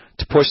opportunity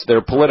to push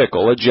their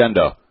political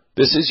agenda.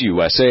 This is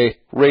USA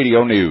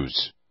Radio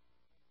News.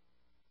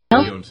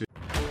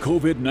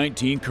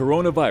 COVID-19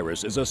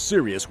 coronavirus is a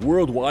serious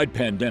worldwide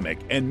pandemic,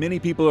 and many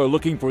people are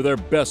looking for their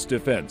best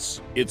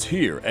defense. It's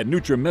here at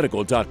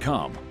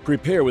NutriMedical.com.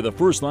 Prepare with a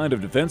first line of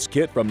defense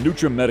kit from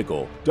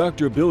NutriMedical.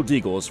 Dr. Bill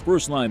Deagle's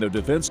first line of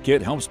defense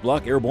kit helps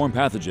block airborne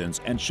pathogens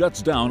and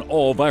shuts down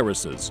all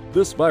viruses.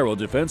 This viral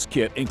defense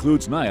kit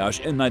includes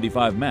NIOSH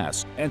N95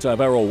 mask,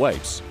 antiviral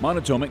wipes,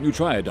 monatomic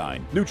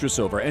Nutriodine,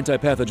 Nutrisilver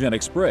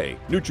antipathogenic spray,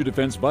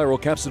 NutriDefense viral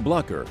capsid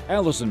blocker,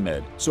 Allison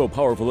Med, so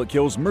powerful it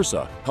kills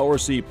MRSA, Power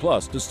C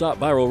Plus to stop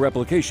viral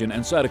replication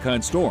and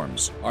cytokine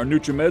storms. Our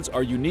NutriMeds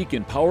are unique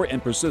in power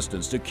and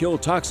persistence to kill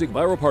toxic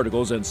viral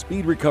particles and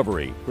speed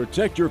recovery.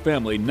 Protect your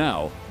family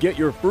now. Get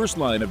your first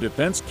line of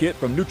defense kit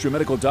from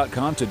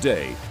NutriMedical.com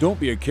today. Don't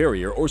be a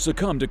carrier or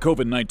succumb to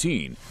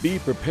COVID-19. Be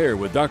prepared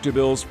with Dr.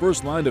 Bill's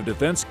first line of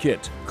defense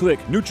kit. Click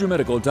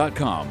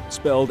NutriMedical.com,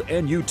 spelled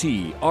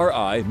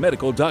N-U-T-R-I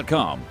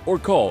Medical.com, or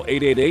call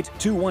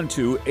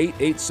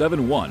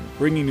 888-212-8871,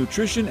 bringing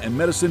nutrition and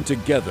medicine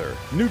together.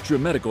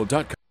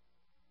 NutriMedical.com.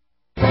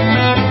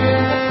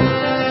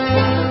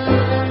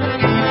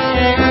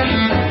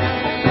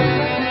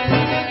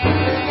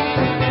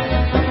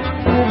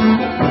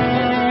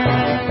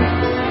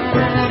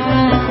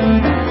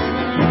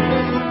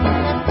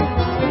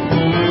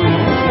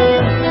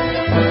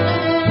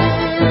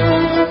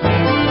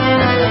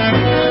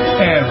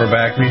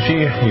 Back,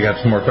 Rishi. You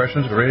got some more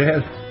questions? Go right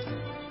ahead.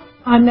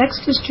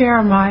 Next is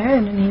Jeremiah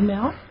in an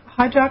email.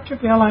 Hi, Dr.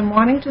 Bill. I'm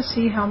wanting to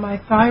see how my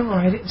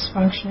thyroid is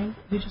functioning.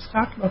 We just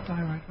talked about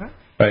thyroid, right?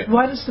 Right.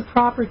 What is the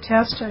proper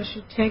test I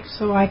should take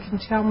so I can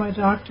tell my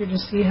doctor to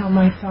see how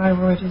my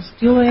thyroid is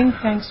doing?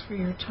 Thanks for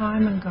your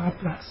time, and God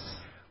bless.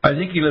 I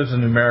think he lives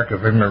in America,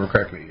 if I remember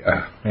correctly.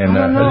 I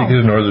think he's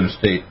in northern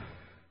state.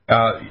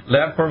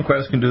 LabCorp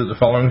Quest can do the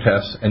following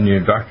tests, and your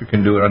doctor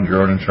can do it on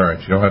your own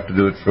insurance. You don't have to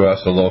do it through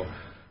us, although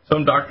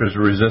some doctors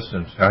are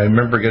resistant. I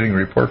remember getting a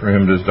report from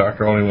him that his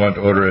doctor only wanted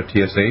to order a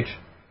TSH.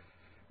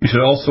 You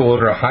should also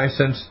order a high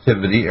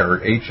sensitivity, or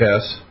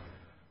HS,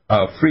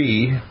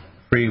 free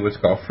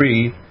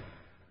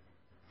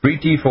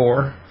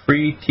T4,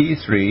 free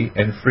T3,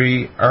 and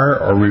free R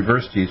or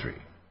reverse T3,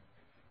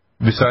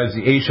 besides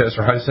the HS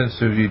or high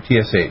sensitivity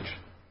TSH.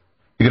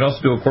 You can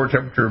also do a core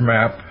temperature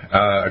map,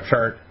 a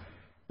chart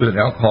with an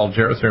alcohol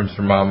gerotherm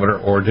thermometer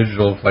or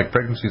digital like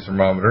pregnancy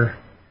thermometer.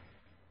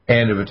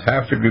 And if it's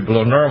half degree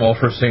below normal,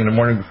 first thing in the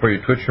morning before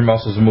you twitch your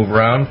muscles and move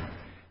around,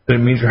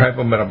 then it means you're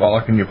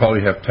hypometabolic and you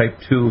probably have type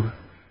 2,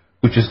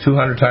 which is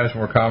 200 times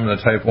more common than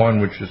type 1,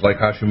 which is like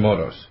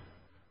Hashimoto's,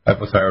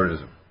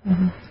 hypothyroidism.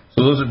 Mm-hmm.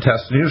 So those are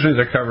tests. And usually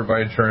they're covered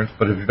by insurance,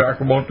 but if your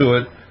doctor won't do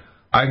it,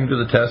 I can do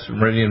the test from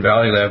Meridian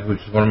Valley Lab,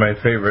 which is one of my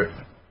favorite.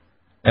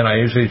 And I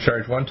usually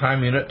charge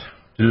one-time unit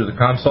to do the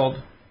consult,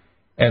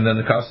 and then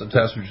the cost of the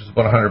test, which is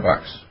about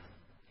 $100.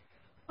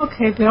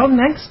 Okay, Bill.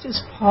 Next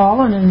is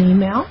Paul in an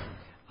email.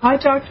 Hi,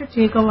 Dr.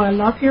 Deagle. I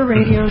love your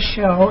radio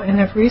show and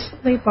have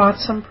recently bought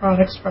some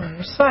products from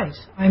your site.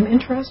 I'm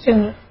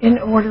interested in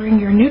ordering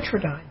your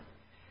Nutriodine.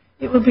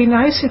 It would be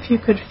nice if you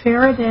could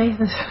Faraday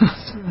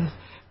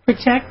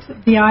protect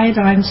the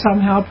iodine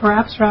somehow,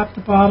 perhaps wrap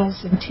the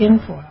bottles in tin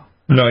foil.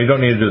 No, you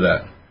don't need to do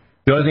that.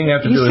 The only thing you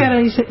have to do is...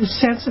 You said it's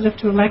sensitive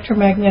to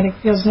electromagnetic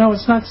fields. No,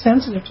 it's not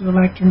sensitive to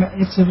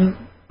electromagnetic. It's a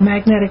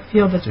magnetic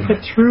field that's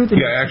put through the...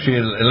 Yeah, actually,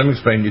 let me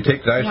explain. You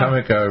take the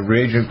atomic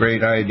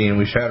reagent-grade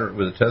iodine, we shatter it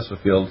with a Tesla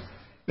field.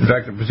 In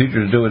fact, the procedure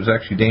to do it is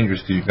actually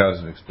dangerous because you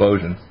cause an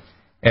explosion.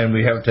 And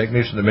we have a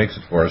technician that makes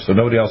it for us, so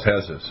nobody else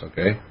has this,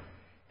 okay?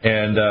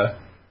 And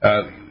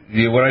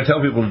what I tell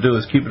people to do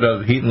is keep it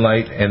out of heat and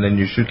light, and then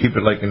you should keep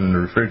it like in the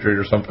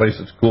refrigerator someplace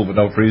that's cool, but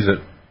don't freeze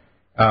it.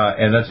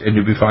 And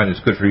you'll be fine.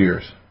 It's good for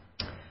years.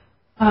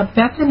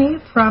 Bethany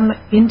from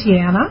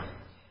Indiana.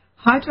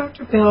 Hi,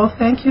 Dr. Bill.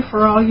 Thank you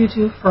for all you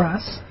do for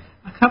us.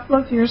 A couple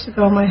of years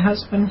ago, my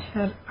husband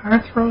had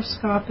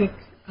arthroscopic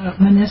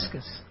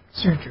meniscus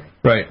surgery.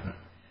 Right.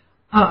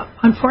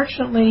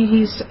 Unfortunately,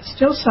 he's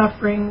still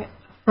suffering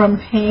from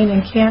pain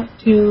and can't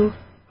do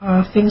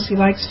things he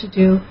likes to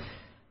do,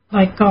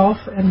 like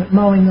golf and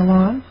mowing the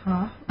lawn.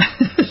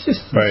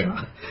 Right.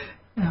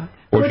 Yeah.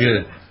 Or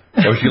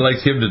she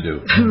likes him to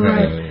do.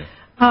 Right.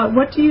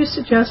 What do you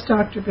suggest,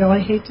 Dr. Bill? I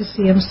hate to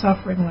see him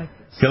suffering like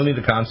this. He'll need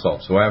a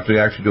consult, so I have to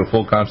actually do a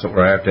full consult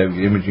where I have to have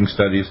imaging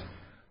studies.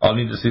 I'll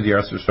need to see the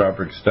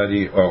arthroscopic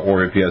study,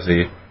 or if he has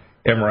a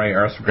MRI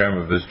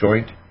arthrogram of his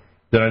joint.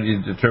 Then I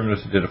need to determine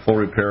if he did a full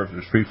repair. If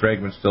there's free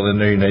fragments still in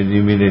there,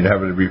 you need to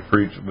have it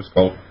what's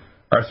called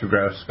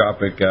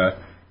arthroscopic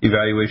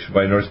evaluation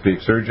by an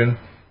orthopedic surgeon.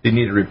 They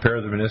need to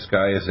repair the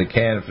menisci as they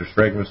can. If there's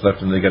fragments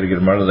left in them, they got to get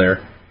them out of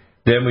there.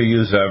 Then we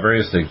use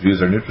various things. We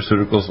use our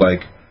nutraceuticals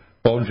like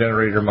bone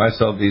generator,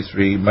 mycel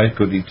D3,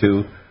 myco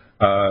D2,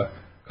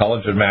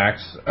 collagen max,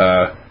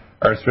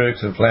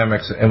 arthritics, and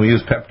Inflamex, and we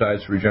use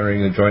peptides for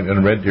regenerating the joint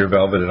and red deer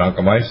velvet and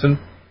oncomycin.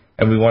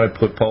 And we want to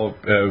put,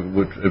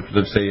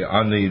 let's say,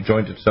 on the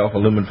joint itself, a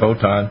lumen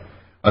photon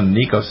on the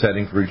NICO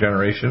setting for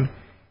regeneration.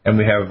 And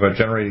we have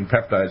generating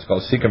peptides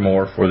called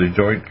Sycamore for the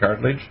joint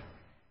cartilage.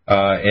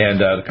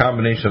 The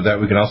combination of that,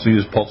 we can also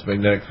use pulse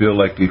magnetic field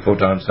like the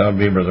photon sound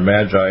beam or the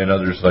Magi and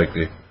others like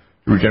to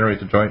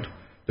regenerate the joint.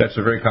 That's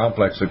a very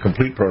complex, a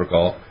complete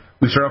protocol.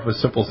 We start off with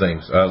simple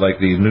things like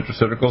the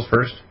nutraceuticals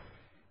first.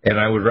 And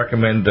I would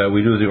recommend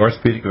we do the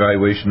orthopedic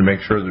evaluation to make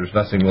sure there's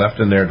nothing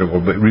left in there to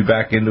re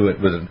back into it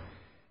with an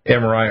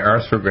MRI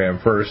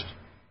arthrogram first.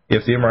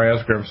 If the MRI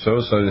arthrogram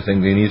shows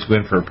anything, they need to go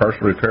in for a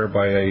partial repair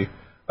by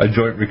a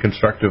joint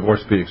reconstructive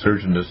orthopedic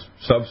surgeon to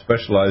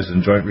subspecialize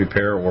in joint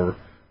repair or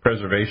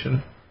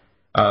preservation.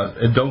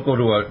 And don't go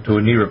to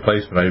a knee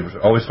replacement. I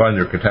always find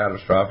they're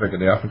catastrophic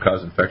and they often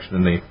cause infection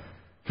in the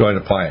joint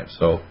appliance.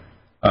 So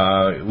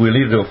we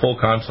leave to a full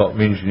consult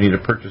means you need to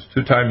purchase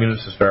 2 time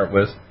units to start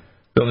with,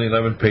 fill in the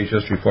 11-page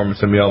history form and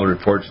send me all the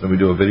reports, and then we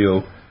do a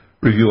video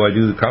review. I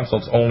do the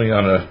consults only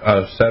on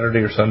a Saturday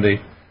or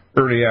Sunday,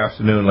 early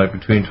afternoon, like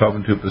between 12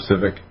 and 2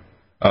 Pacific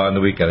on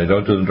the weekend. I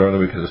don't do them during the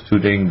week because it's too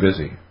dang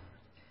busy.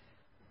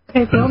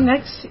 Okay, Bill,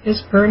 next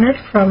is Bernard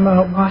from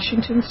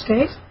Washington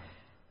State.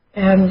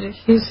 And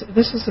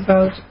this is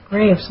about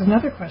Graves,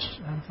 another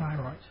question on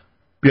thyroid.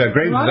 Yeah,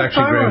 Graves is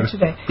actually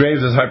today.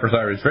 Graves is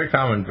hyperthyroid. It's very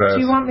common. Do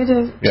you want me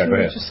to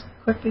just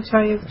quickly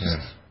tell you,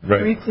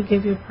 briefly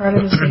give you part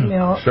of his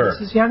email? Sure. It's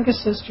his youngest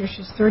sister.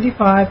 She's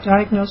 35,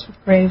 diagnosed with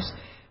Graves.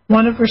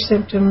 One of her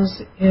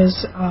symptoms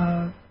is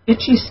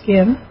itchy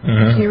skin,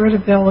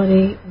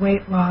 irritability,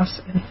 weight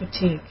loss, and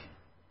fatigue.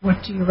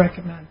 What do you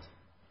recommend?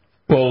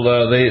 Well,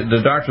 the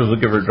doctors will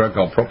give her a drug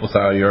called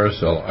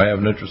propylthiouracil. I have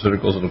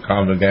nutraceuticals that will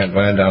calm the gland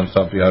down and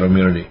stop the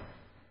autoimmunity.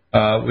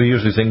 We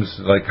usually things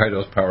like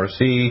high-dose Power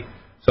C,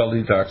 cell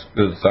detox,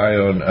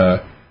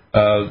 glutathione,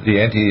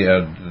 the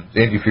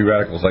anti-free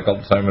radicals like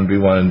alpha-Simon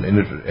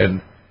B1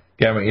 and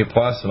gamma E+,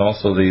 and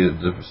also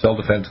the cell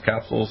defense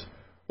capsules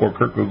or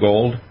Kirkwood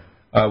Gold.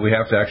 We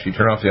have to actually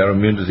turn off the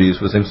autoimmune disease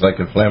with things like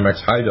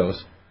Inflamex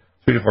high-dose,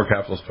 3 to 4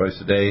 capsules twice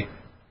a day.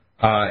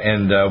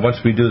 Once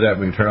we do that,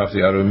 we can turn off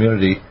the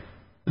autoimmunity.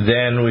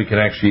 Then we can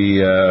actually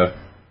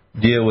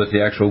deal with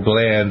the actual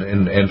gland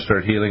and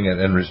start healing it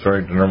and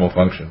restoring to normal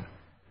function.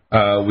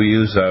 We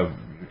use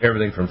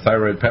everything from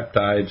thyroid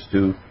peptides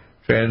to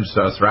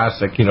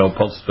transthoracic,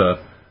 pulsed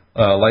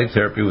light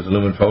therapy with a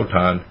lumen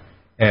photon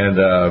and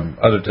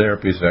other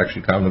therapies that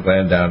actually calm the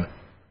gland down.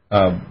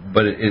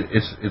 But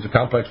it's a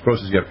complex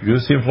process. You have to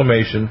reduce the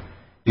inflammation,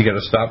 you got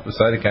to stop the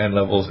cytokine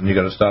levels, and you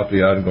got to stop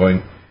the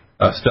ongoing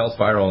stealth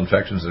viral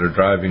infections that are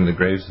driving the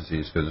Graves'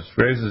 disease, because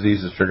Graves'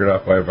 disease is triggered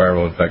off by a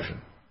viral infection.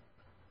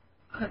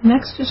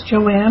 Next is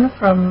Joanne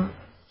from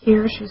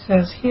here. She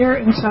says, here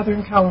in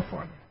Southern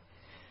California.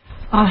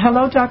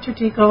 Hello, Dr.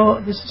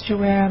 Deagle. This is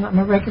Joanne. I'm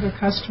a regular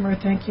customer.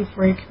 Thank you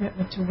for your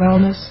commitment to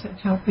wellness and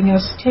helping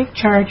us take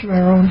charge of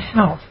our own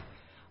health.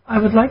 I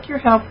would like your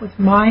help with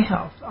my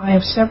health. I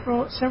have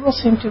several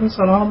symptoms,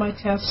 and all my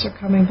tests are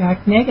coming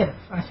back negative.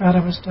 I thought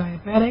I was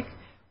diabetic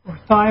or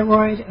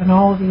thyroid, and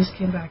all of these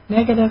came back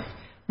negative.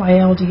 My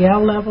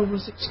LDL level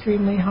was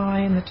extremely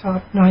high in the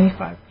top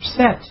 95%.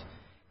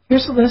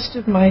 Here's a list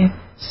of my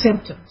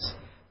symptoms.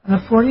 I'm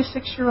a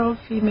 46-year-old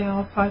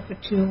female,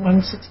 5'2",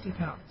 160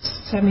 pounds,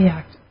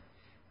 semi-active.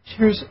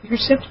 Her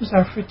symptoms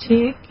are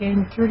fatigue,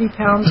 gained 30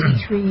 pounds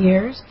in 3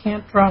 years,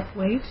 can't drop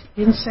weight,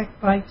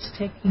 insect bites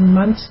taking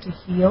months to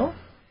heal,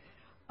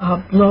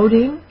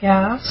 bloating,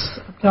 gas,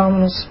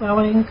 abdominal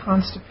swelling,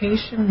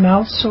 constipation,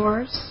 mouth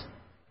sores,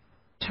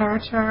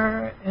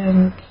 tartar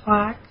and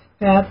plaque,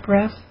 bad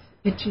breath,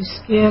 itchy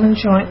skin,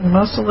 joint and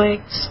muscle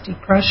aches,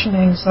 depression,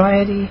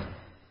 anxiety,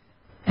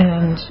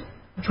 and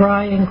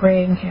dry and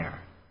graying hair.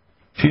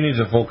 She needs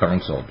a full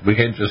consult. We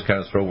can't just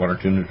kind of throw 1 or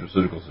 2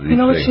 nutraceuticals at each You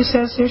know what day. she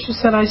says here? She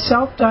said, I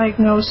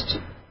self-diagnosed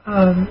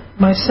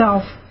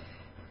myself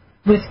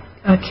with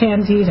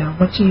candida.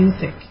 What do you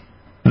think?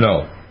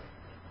 No.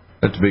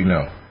 That's a big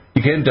no.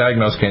 You can't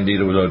diagnose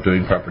candida without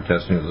doing proper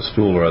testing of the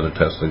stool or other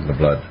testing in the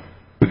blood.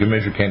 We can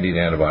measure candida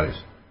antibodies.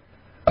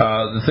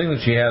 The thing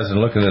that she has in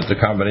looking at the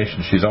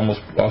combination, she's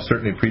almost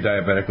certainly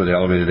pre-diabetic with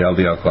elevated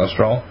LDL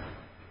cholesterol,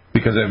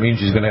 because that means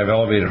she's going to have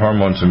elevated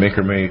hormones and make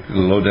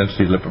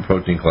low-density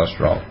lipoprotein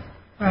cholesterol.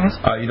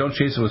 Right. You don't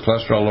chase it with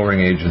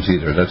cholesterol-lowering agents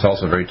either. That's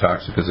also very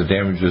toxic because it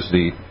damages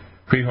the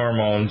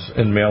pre-hormones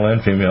in male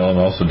and female, and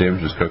also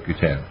damages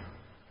CoQ10.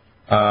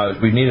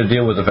 We need to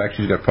deal with the fact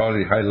she's got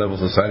probably high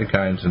levels of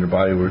cytokines in her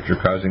body, which are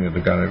causing the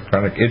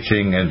chronic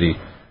itching and the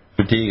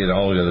fatigue and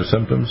all the other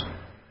symptoms.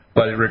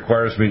 But it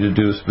requires me to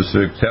do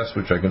specific tests,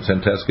 which I can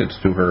send test kits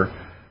to her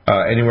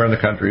anywhere in the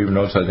country, even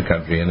outside the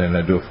country, and then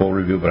I do a full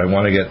review. But I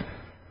want to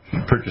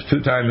purchase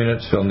 2 time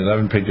units, fill in the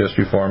 11-page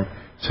history form,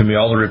 send me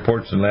all the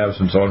reports and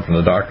labs and so on from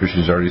the doctors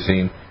she's already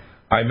seen.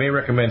 I may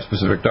recommend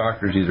specific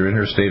doctors either in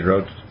her state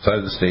or outside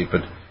of the state,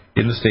 but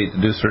in the state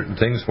to do certain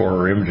things for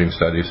her imaging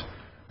studies.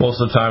 Most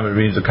of the time it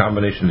means a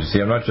combination. You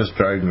see, I'm not just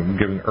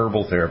giving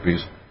herbal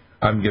therapies.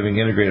 I'm giving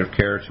integrative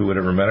care to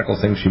whatever medical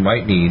things she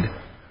might need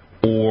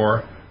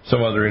or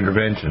some other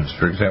interventions,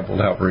 for example,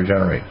 to help her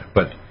regenerate.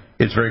 But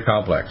it's very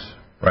complex,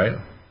 right?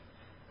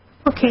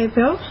 Okay,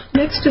 Bill.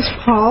 Next is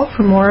Paul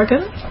from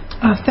Oregon.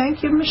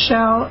 Thank you,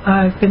 Michelle.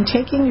 I've been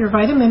taking your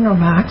Vitamin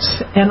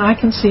Max, and I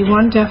can see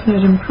one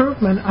definite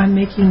improvement. I'm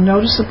making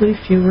noticeably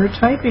fewer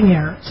typing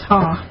errors.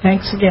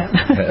 Thanks again.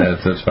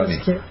 That's funny.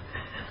 That's cute.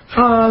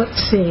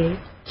 Let's see.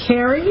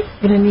 Carrie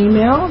in an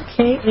email,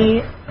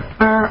 Kari.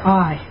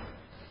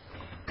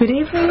 Good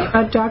evening,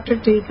 Dr.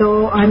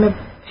 Deagle. I'm a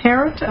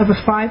parent of a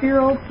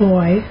 5-year-old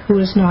boy who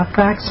is not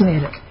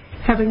vaccinated.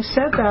 Having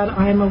said that,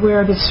 I am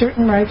aware that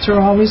certain rights are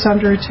always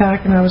under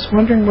attack, and I was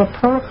wondering what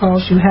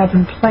protocols you have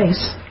in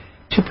place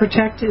to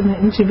protect an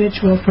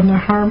individual from the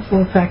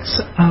harmful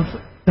effects of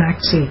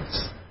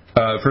vaccines.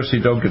 Firstly,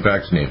 don't get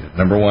vaccinated,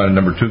 number one.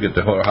 Number two, get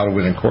the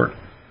Halloween in court.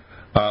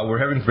 We're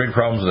having big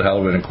problems with the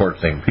Halloween in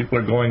court thing. People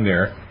are going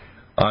there.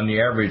 On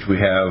the average, we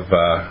have,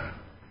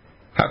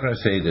 how can I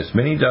say this,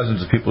 many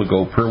dozens of people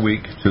go per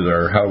week to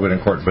their Halloween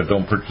in court but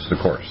don't purchase the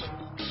course.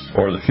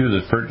 Or the few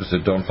that purchase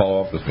it don't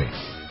follow up with me.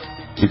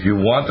 If you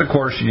want the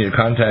course, you need to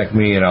contact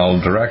me, and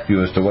I'll direct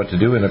you as to what to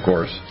do in the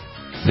course.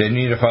 Then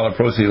you need to file a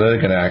pro se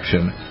litigant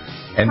action.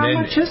 And How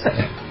much is it?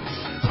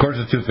 The course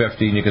is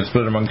 $250, and you can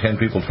split it among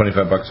 10 people,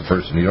 $25 a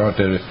person. You don't have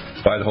to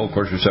buy the whole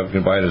course yourself. You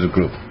can buy it as a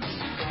group.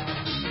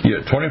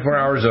 24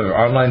 hours of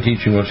online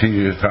teaching will see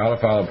you file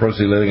a pro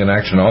se litigant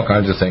action, all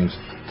kinds of things,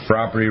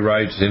 property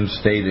rights, in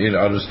state, in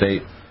out of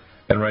state,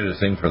 and write a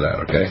thing for that,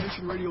 okay?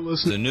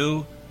 The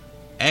new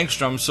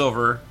angstrom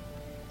silver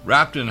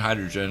wrapped in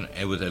hydrogen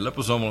and with a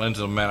liposomal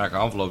enzymatic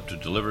envelope to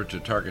deliver to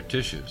target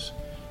tissues.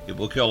 It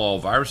will kill all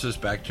viruses,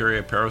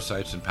 bacteria,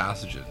 parasites, and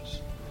pathogens.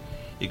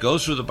 It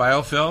goes through the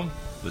biofilm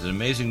with an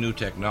amazing new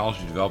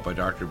technology developed by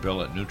Dr.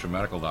 Bill at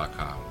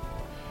NutriMedical.com.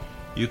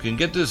 You can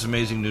get this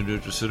amazing new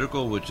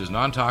nutraceutical, which is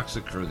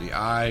non-toxic for the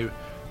eye,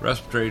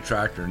 respiratory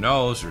tract, or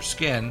nose, or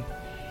skin,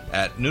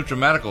 at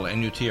NutriMedical,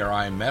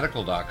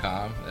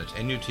 NutriMedical.com. That's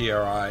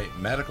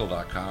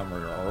NutriMedical.com,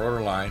 or our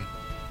order line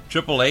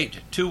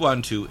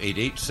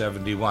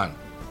 888-212-8871.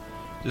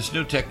 This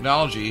new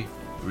technology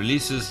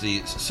releases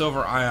the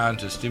silver ion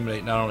to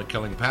stimulate not only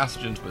killing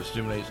pathogens, but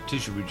stimulates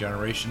tissue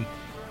regeneration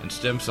and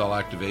stem cell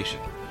activation.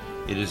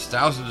 It is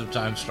thousands of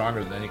times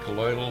stronger than any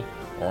colloidal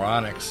or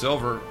onyx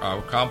silver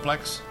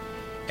complex,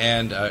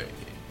 and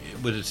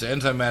with its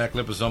enzymatic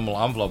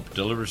liposomal envelope,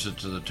 delivers it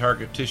to the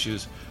target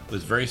tissues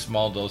with very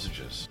small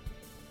dosages.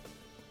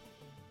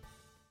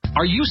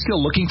 Are you still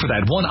looking for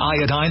that one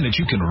iodine that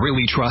you can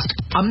really trust?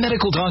 A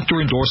medical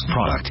doctor-endorsed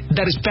product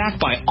that is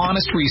backed by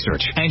honest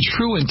research and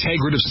true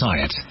integrative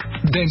science?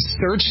 Then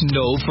search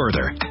no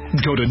further.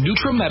 Go to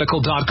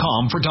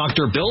NutriMedical.com for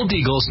Dr. Bill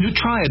Deagle's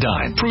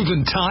Nutriodine,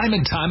 proven time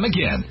and time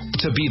again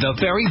to be the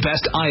very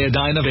best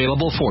iodine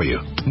available for you.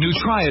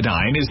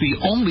 Nutriodine is the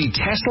only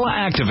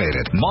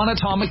Tesla-activated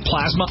monatomic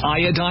plasma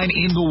iodine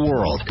in the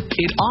world.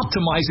 It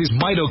optimizes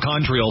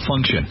mitochondrial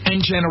function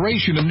and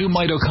generation of new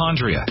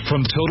mitochondria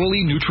from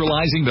totally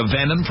neutralizing the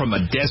venom from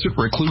a desert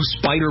recluse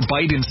spider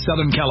bite in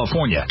Southern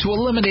California to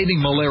eliminating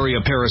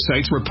malaria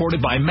parasites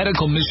reported by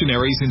medical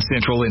missionaries in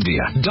Central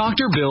India.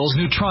 Dr. Bill's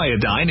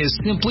Nutriodine is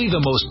simply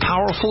the most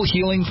powerful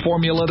healing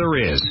formula there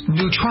is.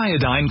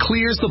 Nutriodine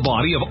clears the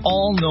body of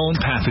all known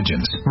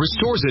pathogens,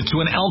 restores it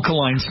to an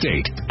alkaline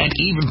state, and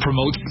even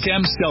promotes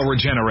stem cell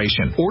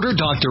regeneration. Order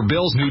Dr.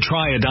 Bill's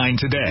Nutriodine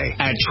today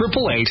at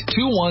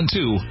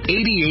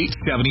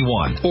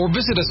 888-212-8871 or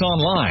visit us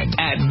online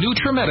at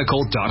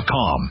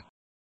NutriMedical.com.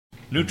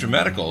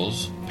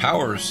 NutriMedical's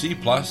Power C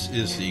Plus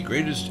is the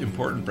greatest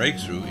important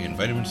breakthrough in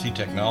vitamin C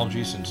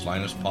technology since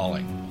Linus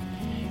Pauling.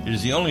 It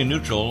is the only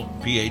neutral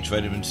pH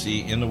vitamin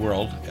C in the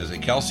world as a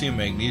calcium,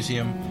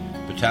 magnesium,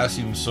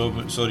 potassium,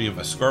 sodium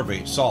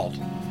ascorbate salt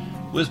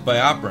with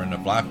BioPerine, a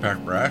black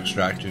pepper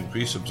extract, to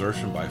increase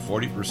absorption by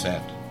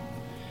 40%.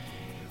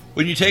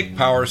 When you take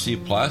Power C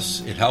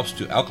Plus, it helps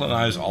to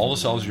alkalinize all the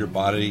cells of your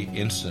body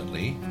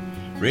instantly,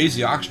 raise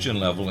the oxygen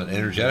level and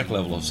energetic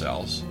level of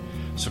cells,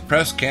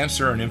 suppress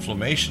cancer and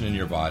inflammation in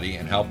your body,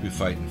 and help you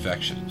fight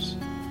infections.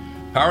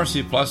 Power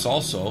C Plus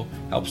also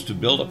helps to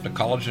build up the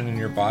collagen in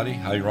your body,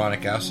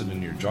 hyaluronic acid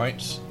in your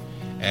joints,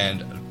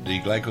 and the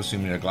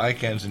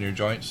glycosaminoglycans in your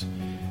joints,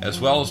 as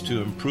well as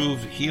to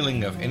improve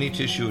healing of any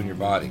tissue in your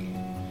body.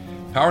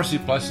 Power C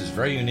Plus is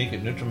very unique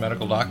at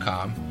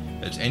NutriMedical.com.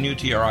 That's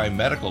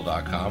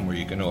NutriMedical.com, where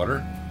you can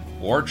order.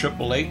 or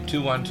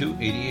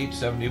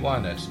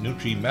 888-212-8871. That's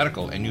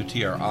NutriMedical,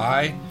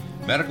 N-U-T-R-I,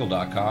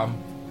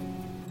 medical.com.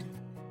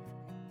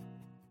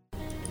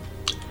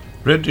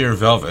 Red Deer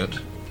Velvet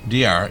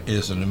DR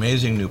is an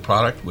amazing new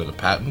product with a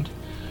patent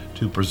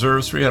to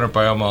preserve 300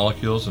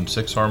 biomolecules and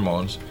 6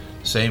 hormones,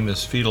 same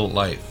as fetal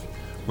life,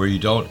 where you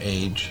don't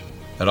age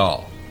at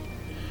all.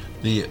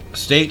 The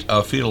state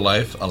of fetal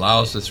life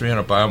allows the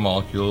 300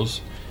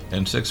 biomolecules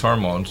and 6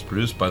 hormones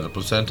produced by the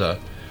placenta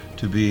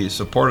to be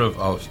supportive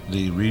of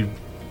the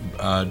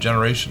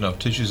regeneration of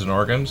tissues and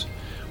organs,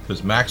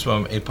 with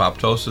maximum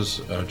apoptosis,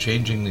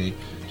 changing the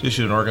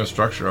tissue and organ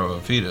structure of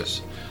a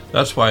fetus.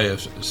 That's why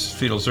if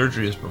fetal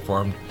surgery is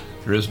performed,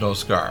 there is no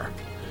scar.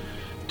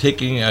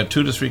 Taking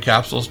 2 to 3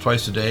 capsules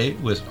twice a day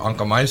with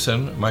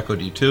oncomycin,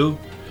 myco-D2,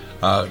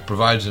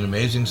 provides an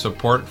amazing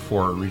support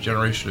for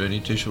regeneration of any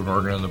tissue and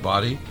organ in the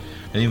body,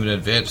 and even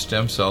advanced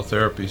stem cell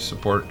therapy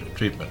support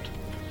treatment.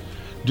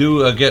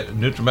 Do get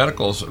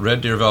NutriMedical's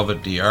Red Deer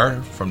Velvet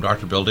DR from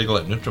Dr. Bill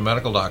Deagle at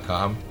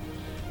NutriMedical.com,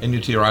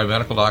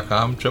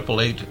 NutriMedical.com,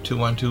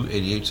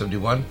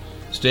 888-212-8871.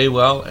 Stay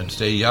well and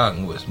stay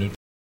young with NutriMedical.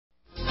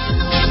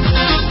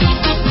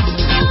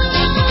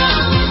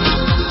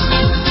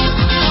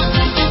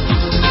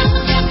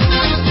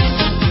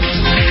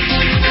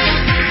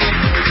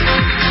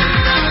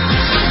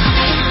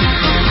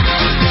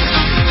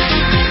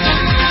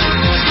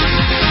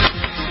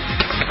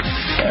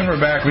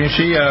 Back,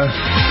 Mishi.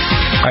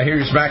 I hear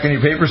you smacking your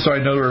paper, so I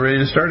know we're ready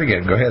to start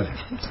again. Go ahead.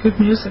 It's good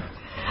music.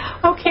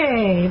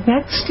 Okay,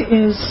 next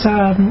is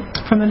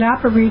from the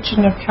Napa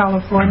region of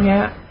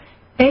California,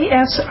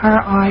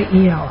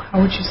 Asriel. How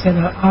would you say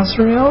that?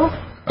 Asriel?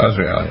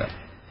 Asriel, yeah.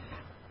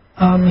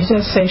 He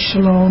does say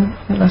shalom.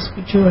 He must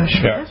be Jewish.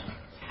 Yeah.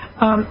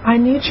 I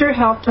need your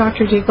help,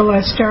 Dr. Deagle.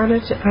 I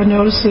started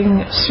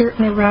noticing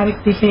certain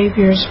erratic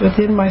behaviors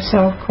within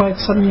myself quite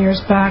some years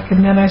back,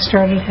 and then I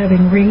started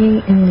having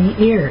ringing in the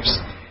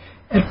ears.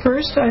 At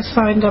first, I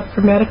signed up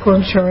for medical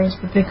insurance,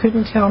 but they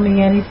couldn't tell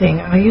me anything.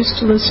 I used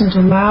to listen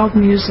to loud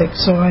music,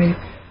 so I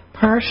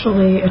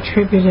partially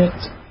attributed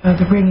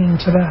the ringing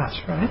to that,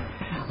 right?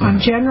 I'm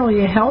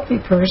generally a healthy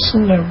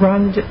person. I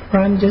run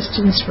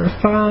distance for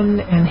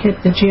fun and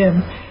hit the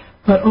gym.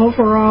 But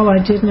overall, I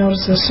did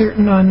notice a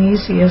certain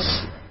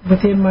uneasiness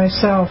within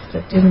myself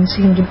that didn't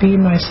seem to be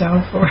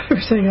myself or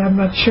everything. I'm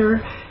not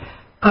sure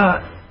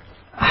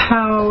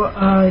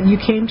how you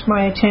came to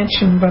my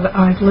attention, but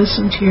I've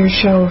listened to your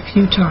show a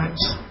few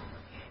times.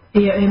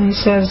 And he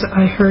says,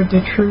 I heard the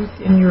truth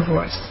in your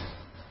voice.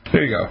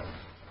 There you go.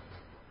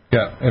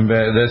 Yeah, and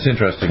that's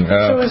interesting.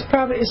 So it's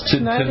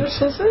tinnitus,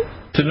 is it?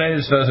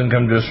 Tinnitus doesn't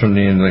come just from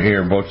the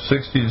ear. About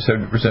 60 to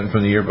 70%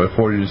 from the ear, but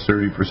 40 to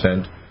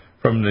 30%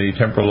 from the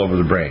temporal lobe of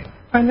the brain.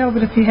 I know,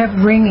 but if you have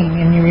ringing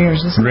in your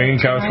ears,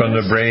 ringing comes from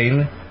the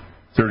brain,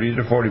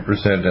 30 to 40%,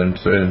 and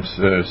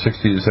 60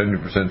 to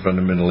 70% from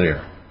the middle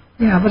ear.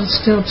 Yeah, but it's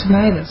still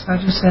tinnitus. I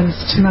just said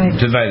it's tinnitus.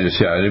 Tinnitus,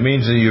 yeah. It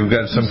means that you've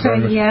got some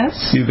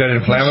yes. You've got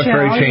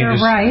inflammatory changes. You're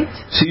right.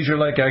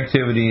 Seizure-like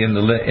activity in the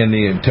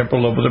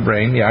temporal lobe of the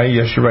brain. Yeah,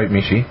 yes, you're right,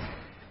 Mishi.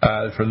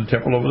 From the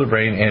temporal lobe of the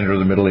brain and or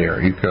the middle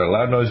ear.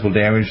 Loud noise will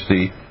damage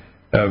the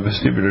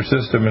vestibular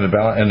system and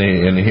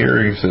the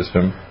hearing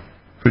system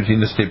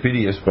between the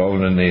stapedius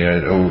bone and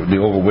the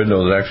oval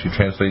window that actually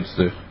translates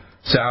the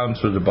sound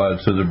through the blood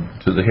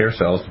to the hair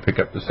cells to pick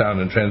up the sound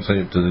and translate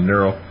it to the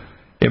neural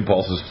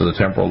impulses to the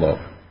temporal lobe.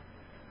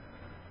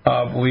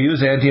 We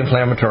use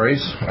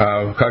anti-inflammatories,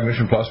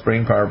 Cognition Plus,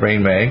 Brain Power,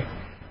 Brain Mag.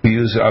 We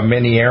use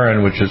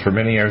Menierin, which is for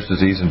Meniere's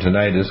disease and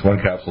tinnitus, 1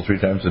 capsule 3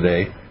 times a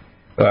day.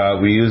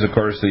 We use, of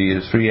course,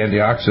 the 3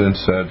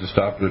 antioxidants to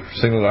stop the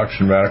single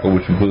oxygen radical,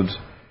 which includes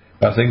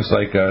things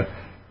like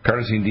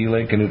carnosine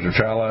D-link and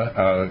Nutrichala,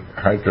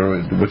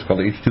 what's called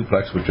the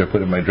H2-plex, which I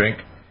put in my drink,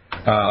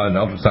 and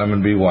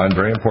ultrasimon B1,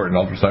 very important.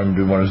 Ultrasimon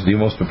B1 is the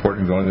most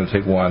important. You're only going to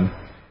take one.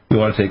 You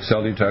want to take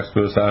cell detox,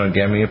 glutathione, and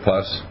Gamma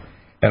Plus.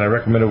 And I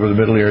recommend over the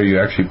middle ear you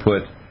actually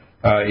put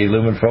a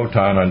lumen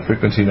photon on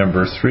frequency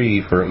number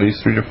 3 for at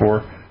least 3 to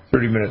 4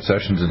 30-minute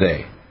sessions a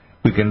day.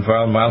 We can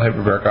find mild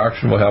hyperbaric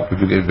oxygen will help if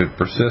it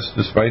persists.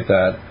 Despite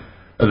that,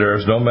 there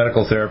is no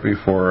medical therapy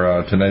for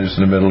tinnitus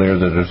in the middle ear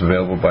that is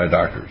available by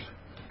doctors.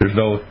 There's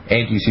no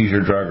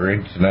anti-seizure drug or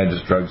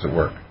anti-tinnitus drugs that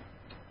work.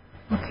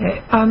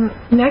 Okay.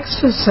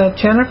 Next is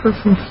Jennifer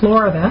from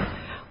Florida.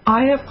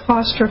 I have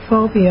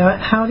claustrophobia.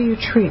 How do you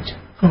treat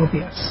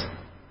phobias?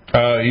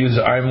 Use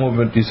eye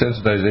movement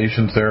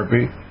desensitization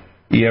therapy,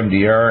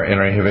 EMDR, and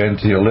I have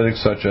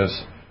anxiolytics such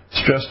as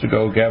Stress to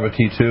Go, GABA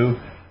T2,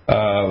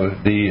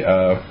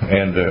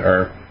 and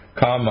our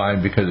Calm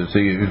Mind, because it's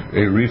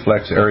a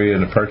reflex area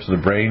in the parts of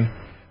the brain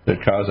that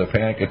cause a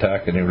panic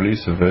attack and a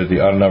release of the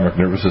autonomic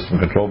nervous system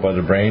controlled by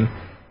the brain,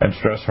 and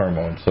stress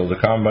hormones. So the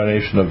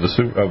combination of the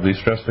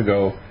Stress to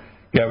Go,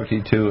 GABA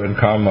T2, and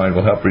Calm Mind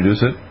will help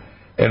reduce it.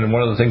 And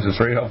one of the things that's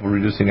very helpful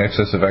reducing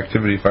excessive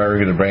activity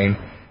firing in the brain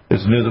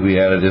is new that we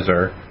added is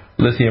our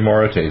lithium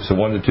orotate. So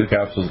 1 to 2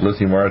 capsules of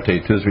lithium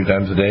orotate 2 or 3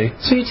 times a day.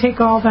 So you take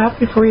all that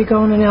before you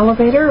go in an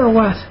elevator, or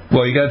what?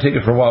 Well, you got to take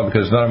it for a while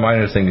because it's not a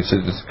minor thing. It's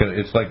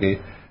like a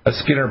a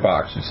Skinner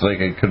box. It's like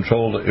a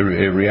controlled a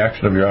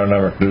reaction of your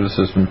autonomic nervous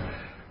system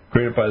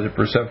created by the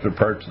perceptive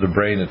parts of the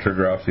brain that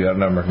trigger off the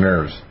autonomic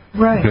nerves.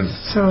 Right.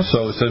 So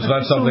it's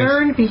not something... It's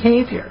learned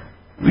behavior.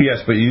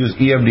 Yes, but you use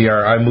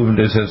EMDR, eye movement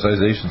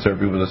desensitization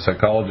therapy, with a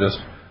psychologist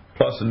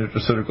plus the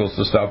nutraceuticals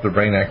to stop the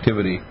brain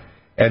activity,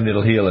 and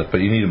it'll heal it.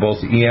 But you need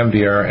both the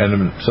EMDR and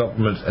the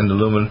supplements and the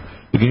lumen.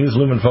 You can use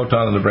lumen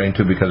photon in the brain,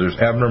 too, because there's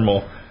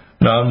abnormal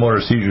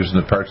non-motor seizures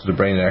in the parts of the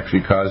brain that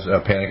actually cause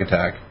a panic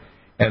attack.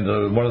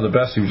 And one of the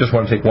best, if you just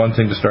want to take one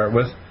thing to start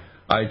with,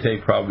 I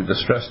take probably the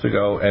Stress to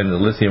Go and the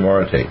lithium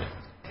orotate.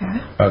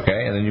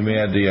 Okay, and then you may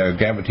add the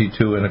gamma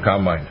T2 and the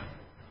Calm Mind.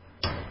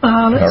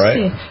 Let's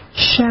see.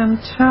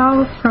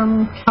 Chantal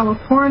from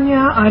California.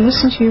 I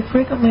listen to you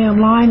frequently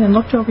online and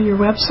looked over your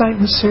website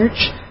in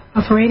search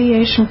of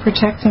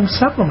radiation-protecting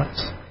supplements.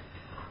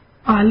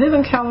 I live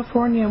in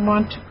California and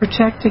want to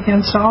protect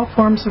against all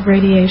forms of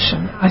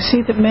radiation. I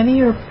see that many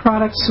of your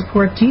products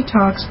support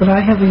detox, but I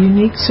have a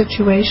unique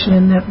situation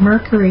in that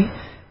mercury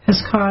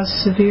has caused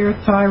severe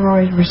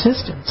thyroid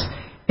resistance.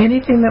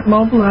 Anything that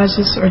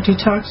mobilizes or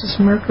detoxes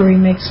mercury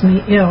makes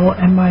me ill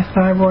and my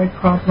thyroid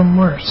problem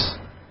worse.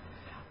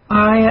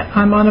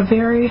 I'm on a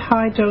very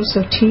high dose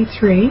of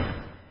T3,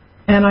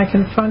 and I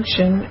can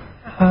function,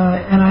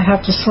 and I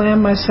have to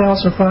slam my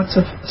cells with lots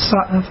of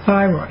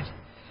thyroid.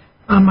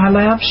 My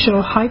labs show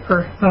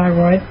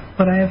hyperthyroid,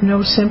 but I have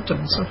no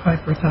symptoms of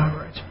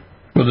hyperthyroid.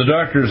 Well, the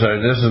doctors,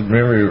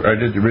 remember, I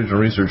did the original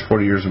research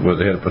 40 years ago.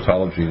 They had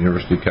pathology at the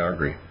University of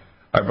Calgary.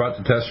 I brought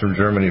the test from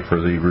Germany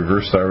for the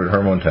reverse thyroid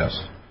hormone test.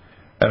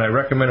 And I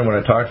recommended when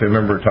I talked to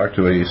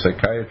a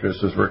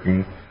psychiatrist who was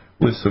working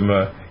with some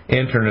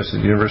internists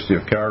at the University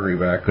of Calgary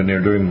back when they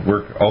were doing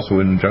work also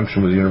in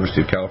conjunction with the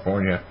University of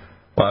California,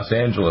 Los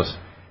Angeles.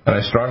 And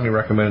I strongly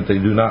recommend that they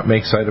do not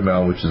make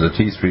cytomel, which is a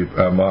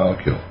T3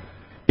 molecule.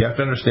 You have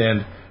to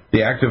understand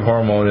the active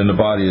hormone in the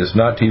body is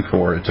not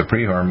T4, it's a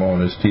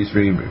pre-hormone, it's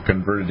T3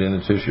 converted in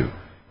the tissue.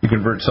 You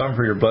convert some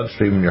for your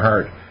bloodstream and your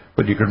heart,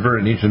 but you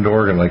convert it each into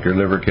organ like your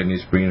liver, kidney,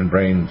 spleen, and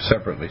brain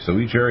separately. So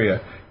each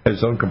area has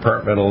its own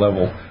compartmental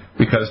level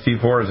because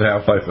T4 has a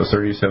half-life of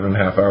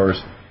 37.5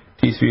 hours.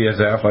 T3 has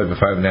a half-life of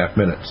 5.5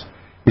 minutes.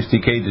 It's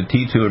decayed to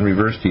T2 and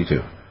reverse T2.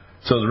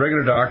 So the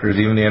regular doctors,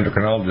 even the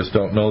endocrinologists,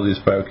 don't know this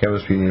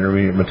biochemistry and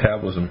intermediate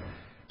metabolism.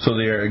 So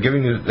they are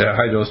giving you the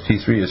high-dose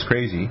T3 is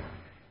crazy,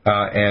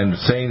 and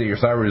saying that your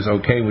thyroid is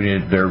okay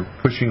when they're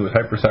pushing you with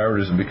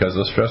hyperthyroidism because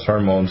those stress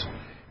hormones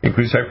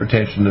increase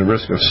hypertension, the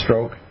risk of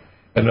stroke,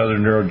 and other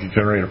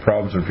neurodegenerative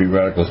problems and free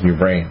radicals in your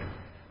brain.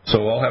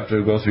 So I'll have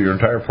to go through your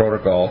entire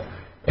protocol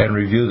and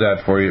review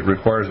that for you. It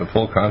requires a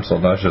full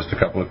consult, not just a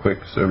couple of quick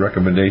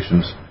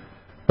recommendations.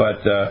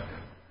 But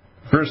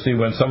firstly,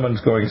 when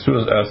someone's going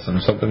through us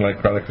and something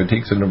like chronic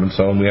fatigue syndrome and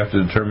so on, we have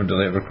to determine, do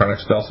they have a chronic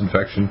stealth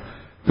infection?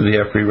 Do they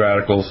have free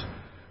radicals?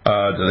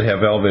 Do they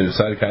have elevated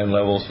cytokine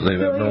levels? Do they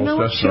have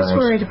abnormal stress hormones? What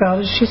she's worried about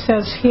is, she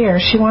says here,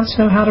 she wants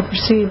to know how to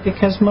proceed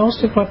because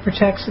most of what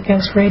protects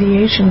against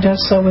radiation does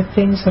so with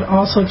things that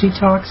also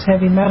detox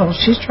heavy metals.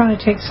 She's trying to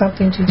take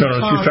something to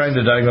detox. No, she's trying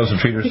to diagnose and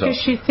treat herself. Because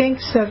she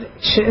thinks that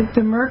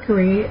the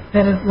mercury,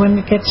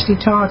 when it gets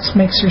detoxed,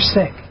 makes her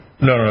sick.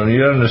 No, you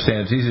don't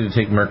understand. It's easy to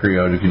take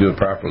mercury out if you do it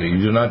properly.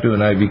 You do not do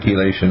an IV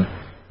chelation.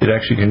 It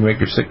actually can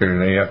make you sicker,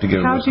 and then you have to get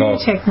a result. How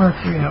do you take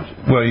mercury out?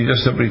 Well, you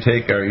just simply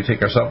take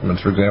our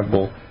supplements. For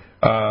example,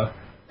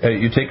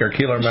 you take our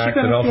Keeler Max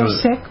and Ultra.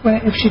 Is she going to feel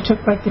sick if she took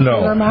like the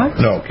Keeler Max?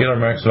 No,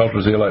 Keeler Max and Ultra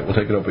Zeolite will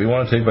take it up. But you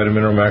want to take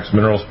Vitamin Max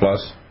Minerals Plus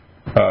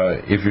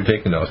if you're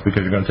taking those,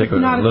 because you're going to take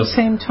it. Not at the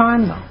same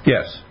time, though.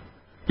 Yes,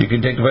 you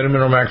can take the Vitamin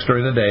Max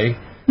during the day.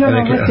 No,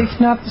 it's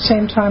not the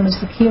same time as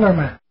the Keeler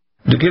Max.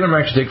 The Keeler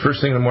Max you take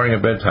first thing in the morning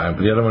at bedtime,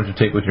 but the other ones you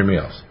take with your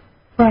meals.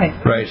 Right.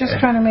 I'm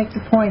just trying to make the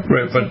point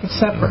that take it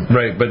separate.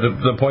 Right, but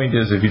the point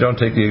is, if you don't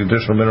take the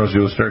additional minerals,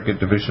 you'll start to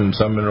get deficient in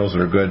some minerals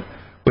that are good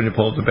when you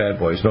pull up the bad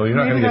boys. No, you're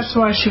not going to get... Maybe that's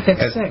why she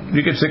gets sick.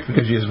 You get sick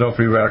because she has no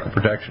free radical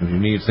protection.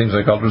 You need things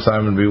like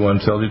ultrathymine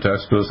B1, cell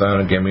detox,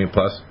 glutathione, and gamma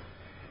plus,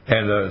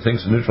 and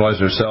things to neutralize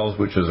their cells,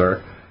 which is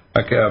our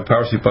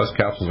Power C Plus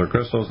capsules or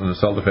crystals, and the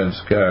cell defense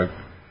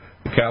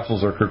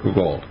capsules are crystal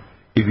gold.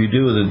 If you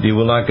do, then you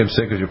will not get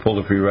sick as you pull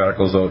the free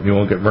radicals out, and you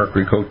won't get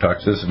mercury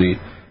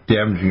co-toxicity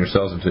damaging your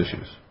cells and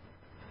tissues.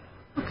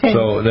 Okay.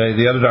 So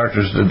the other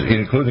doctors,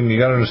 including, you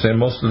got to understand,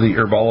 most of the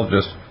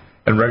herbologists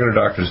and regular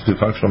doctors do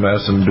functional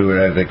medicine, do it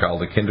at they call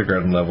the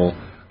kindergarten level.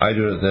 I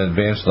do it at the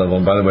advanced level,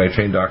 and by the way, I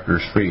train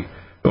doctors free.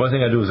 The only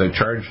thing I do is I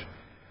charge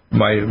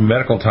my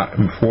medical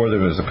time for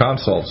them as a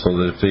consult,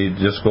 so that if they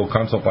just go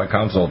consult by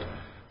consult,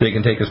 they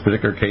can take this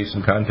particular case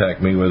and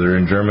contact me, whether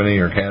in Germany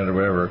or Canada or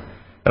wherever,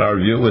 and I'll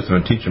review it with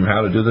them and teach them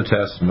how to do the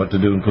tests and what to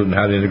do, including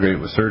how to integrate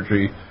with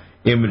surgery,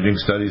 imaging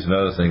studies, and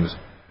other things.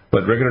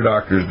 But regular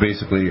doctors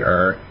basically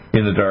are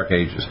in the dark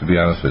ages, to be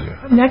honest with you.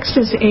 Next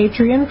is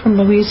Adrian from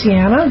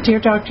Louisiana. Dear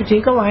Dr.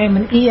 Deagle, I am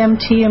an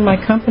EMT, and my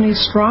company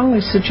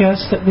strongly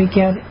suggests that we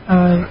get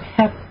a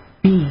Hep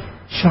B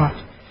shot.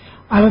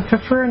 I would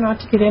prefer not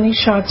to get any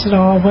shots at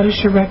all. What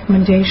is your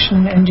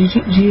recommendation, and do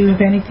you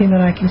have anything that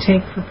I can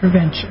take for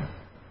prevention?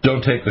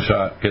 don't take the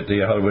shot, get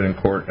the Hollywood in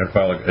court, and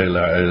file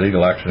a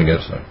legal action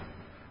against them.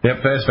 The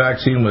hepatitis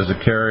vaccine was a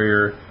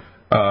carrier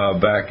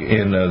back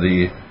in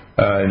the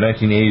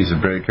 1980s.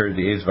 It carried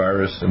the AIDS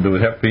virus, and the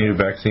hepatitis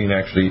vaccine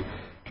actually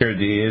carried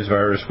the AIDS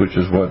virus, which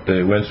is what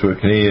went to a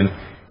Canadian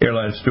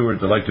airline steward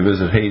that liked to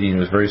visit Haiti and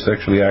was very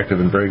sexually active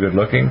and very good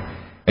looking.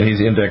 And he's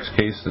the index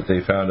case that they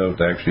found out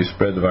to actually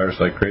spread the virus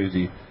like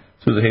crazy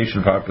through the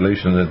Haitian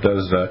population that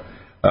does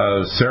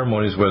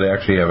ceremonies where they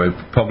actually have a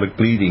public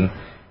bleeding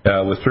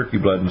with turkey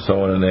blood and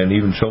so on, and then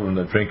even children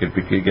that drink it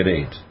get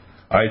AIDS.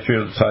 I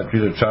treated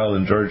a child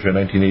in Georgia in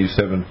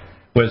 1987,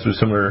 went through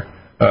similar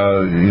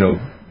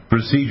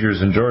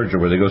procedures in Georgia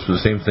where they go through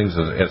the same things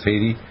as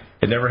Haiti.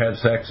 Had never had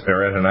sex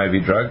or had an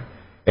IV drug,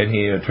 and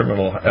he had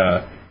terminal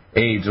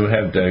AIDS and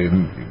had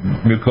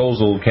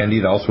mucosal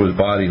candida also in his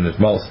body and his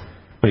mouth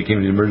when he came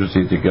to the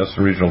emergency at the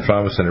Augusta Regional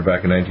Trauma Center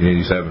back in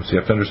 1987. So you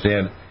have to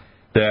understand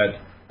that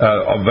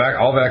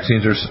all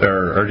vaccines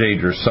are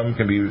dangerous. Some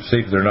can be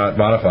safe if they're not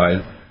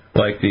modified,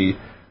 like the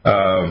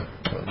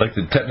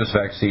tetanus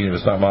vaccine if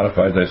it's not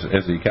modified,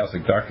 as the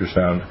Catholic doctors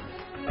found,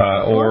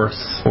 or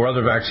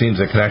other vaccines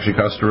that can actually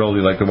cause sterility,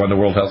 like the one the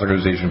World Health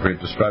Organization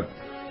create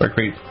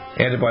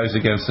antibodies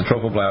against the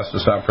trophoblast to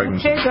stop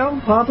pregnancy. Okay,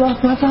 go. Blah, blah,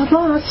 blah, blah,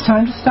 blah. It's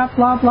time to stop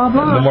blah, blah,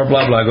 blah. No more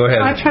blah, blah. Go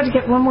ahead. I tried to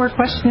get one more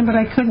question in, but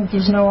I couldn't.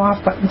 There's no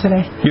off button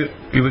today.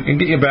 We can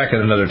get you back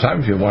at another time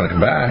if you want to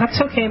come back.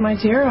 That's okay, my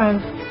dear. I'm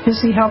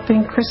busy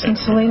helping Chris and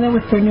Selena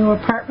with their new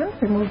apartment.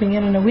 They're moving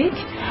in a week.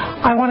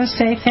 I want to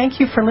say thank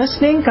you for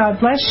listening. God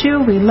bless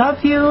you. We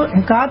love you,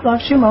 and God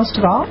loves you most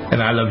of all.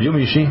 And I love you,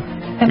 Mishi.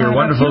 You're a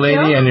wonderful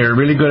lady, and you're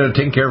really good at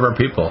taking care of our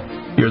people.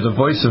 You're the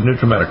voice of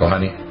NutriMedical,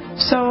 honey.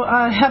 So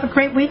have a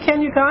great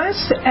weekend, you guys,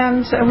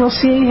 and we'll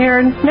see you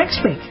here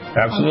next week.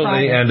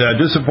 Absolutely, and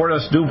do support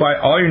us. Do buy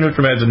all your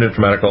NutriMeds at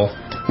NutriMedical.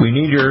 We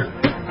need your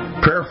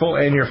prayerful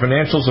and your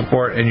financial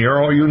support, and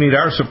you need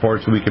our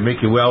support so we can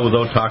make you well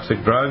without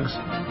toxic drugs,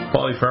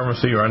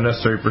 polypharmacy, or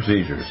unnecessary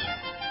procedures.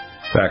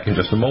 Back in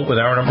just a moment with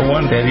hour number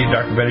 1,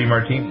 Dr. Betty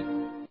Martini.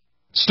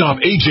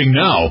 Stop aging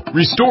now.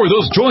 Restore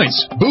those joints.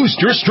 Boost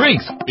your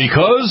strength.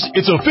 Because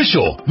it's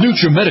official.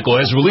 NutriMedical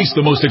has released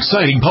the most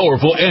exciting,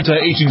 powerful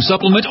anti-aging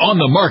supplement on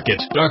the market.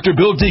 Dr.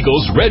 Bill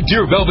Deagle's Red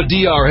Deer Velvet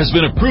DR has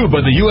been approved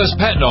by the U.S.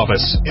 Patent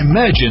Office.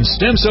 Imagine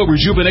stem cell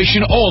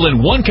rejuvenation all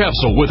in one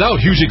capsule without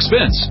huge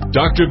expense.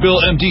 Dr.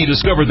 Bill MD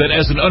discovered that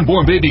as an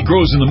unborn baby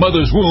grows in the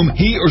mother's womb,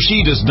 he or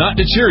she does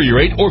not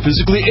deteriorate or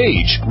physically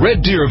age.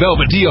 Red Deer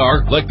Velvet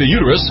DR, like the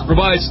uterus,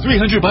 provides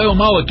 300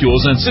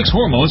 biomolecules and 6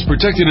 hormones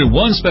protected in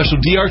one special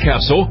DR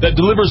capsule that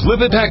delivers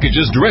lipid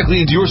packages directly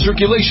into your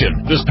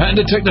circulation. This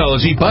patented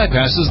technology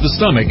bypasses the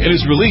stomach and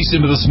is released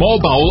into the small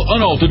bowel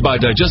unaltered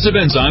by digestive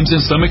enzymes and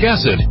stomach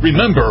acid.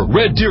 Remember,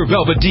 Red Deer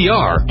Velvet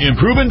DR.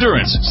 Improve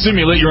endurance,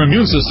 stimulate your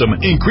immune system,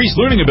 increase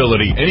learning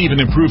ability, and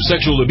even improve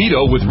sexual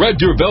libido with Red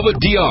Deer Velvet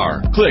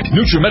DR. Click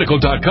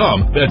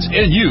NutriMedical.com, that's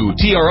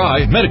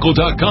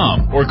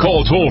NutriMedical.com, or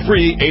call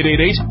toll-free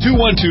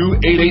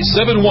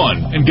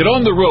 888-212-8871 and get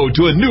on the road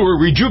to a newer,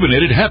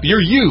 rejuvenated,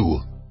 happier you.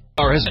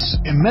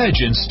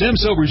 Imagine stem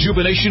cell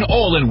rejuvenation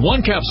all in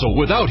one capsule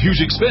without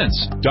huge expense.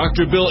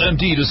 Dr. Bill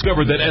MD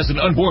discovered that as an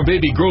unborn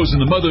baby grows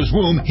in the mother's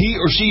womb, he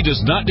or she does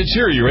not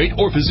deteriorate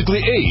or physically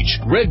age.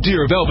 Red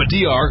Deer Velvet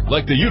DR,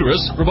 like the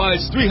uterus,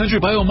 provides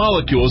 300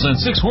 biomolecules and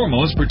 6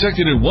 hormones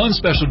protected in one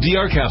special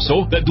DR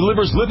capsule that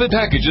delivers lipid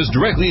packages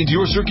directly into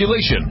your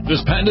circulation. This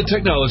patented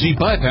technology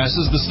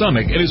bypasses the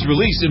stomach and is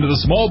released into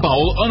the small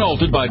bowel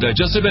unaltered by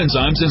digestive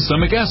enzymes and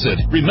stomach acid.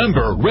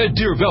 Remember, Red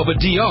Deer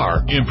Velvet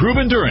DR. Improve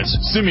endurance,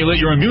 stimulate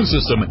your immune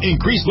system,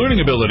 increase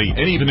learning ability,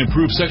 and even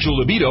improve sexual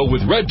libido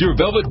with Red Deer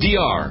Velvet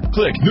DR.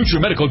 Click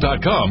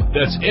NutriMedical.com,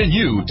 that's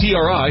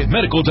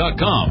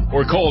NutriMedical.com,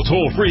 or call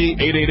toll-free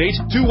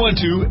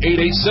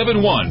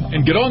 888-212-8871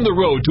 and get on the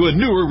road to a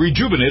newer,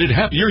 rejuvenated,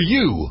 happier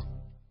you.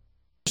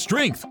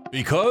 Strength,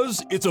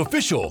 because it's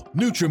official.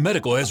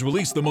 NutriMedical has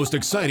released the most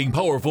exciting,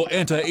 powerful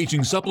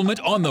anti-aging supplement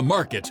on the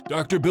market.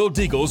 Dr. Bill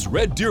Deagle's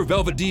Red Deer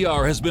Velvet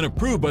DR has been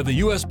approved by the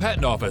U.S.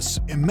 Patent Office.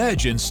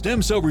 Imagine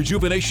stem cell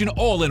rejuvenation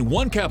all in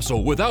one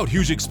capsule without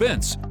huge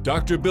expense.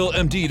 Dr. Bill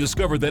MD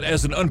discovered that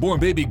as an unborn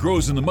baby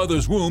grows in the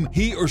mother's womb,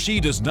 he or she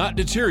does not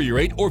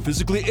deteriorate or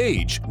physically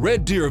age.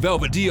 Red Deer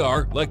Velvet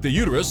DR, like the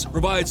uterus,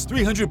 provides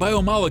 300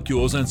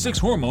 biomolecules and 6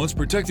 hormones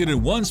protected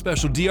in one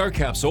special DR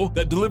capsule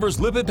that delivers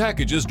lipid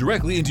packages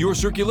directly into your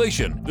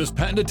circulation. This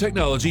patented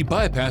technology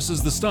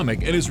bypasses the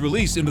stomach and is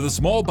released into the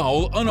small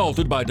bowel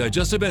unaltered by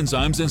digestive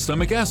enzymes and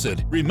stomach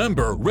acid.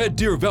 Remember, Red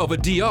Deer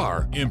Velvet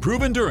DR.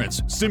 Improve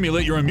endurance,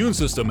 stimulate your immune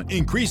system,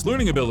 increase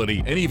learning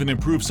ability, and even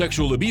improve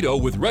sexual libido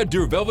with Red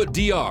Deer Velvet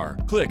DR.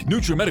 Click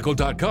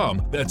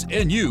NutriMedical.com, that's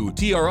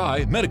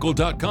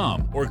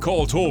NutriMedical.com, or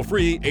call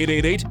toll-free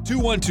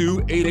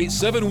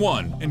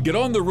 888-212-8871 and get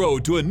on the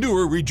road to a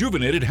newer,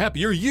 rejuvenated,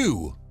 happier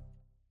you.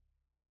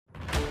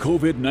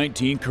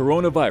 COVID-19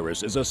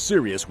 coronavirus is a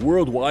serious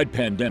worldwide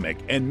pandemic,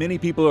 and many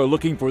people are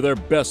looking for their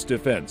best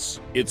defense.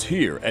 It's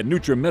here at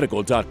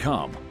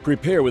NutriMedical.com.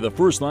 Prepare with a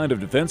first line of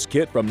defense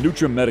kit from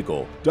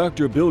NutriMedical.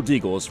 Dr. Bill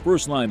Deagle's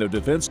first line of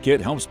defense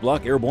kit helps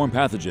block airborne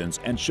pathogens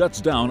and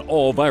shuts down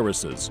all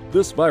viruses.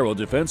 This viral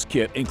defense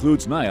kit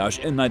includes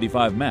NIOSH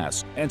N95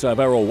 mask,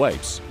 antiviral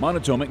wipes,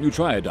 monotomic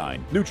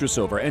Nutriodine,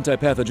 Nutrisilver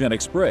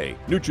antipathogenic spray,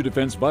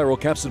 NutriDefense viral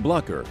capsid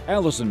blocker,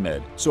 Allison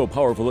Med, so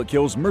powerful it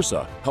kills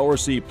MRSA, Power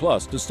C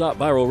Plus to stop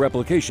viral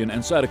replication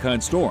and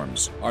cytokine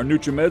storms. Our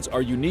NutriMeds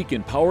are unique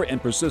in power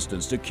and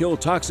persistence to kill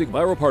toxic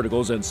viral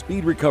particles and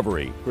speed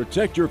recovery.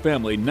 Protect your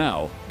family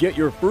now. Get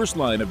your first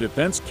line of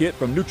defense kit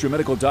from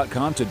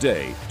NutriMedical.com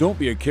today. Don't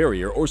be a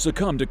carrier or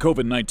succumb to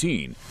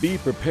COVID-19. Be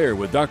prepared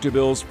with Dr.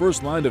 Bill's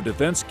first line of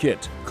defense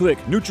kit. Click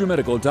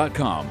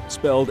NutriMedical.com,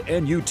 spelled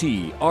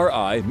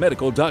N-U-T-R-I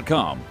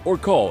medical.com, or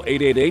call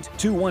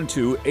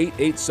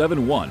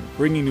 888-212-8871,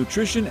 bringing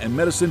nutrition and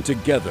medicine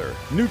together.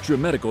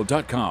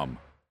 NutriMedical.com.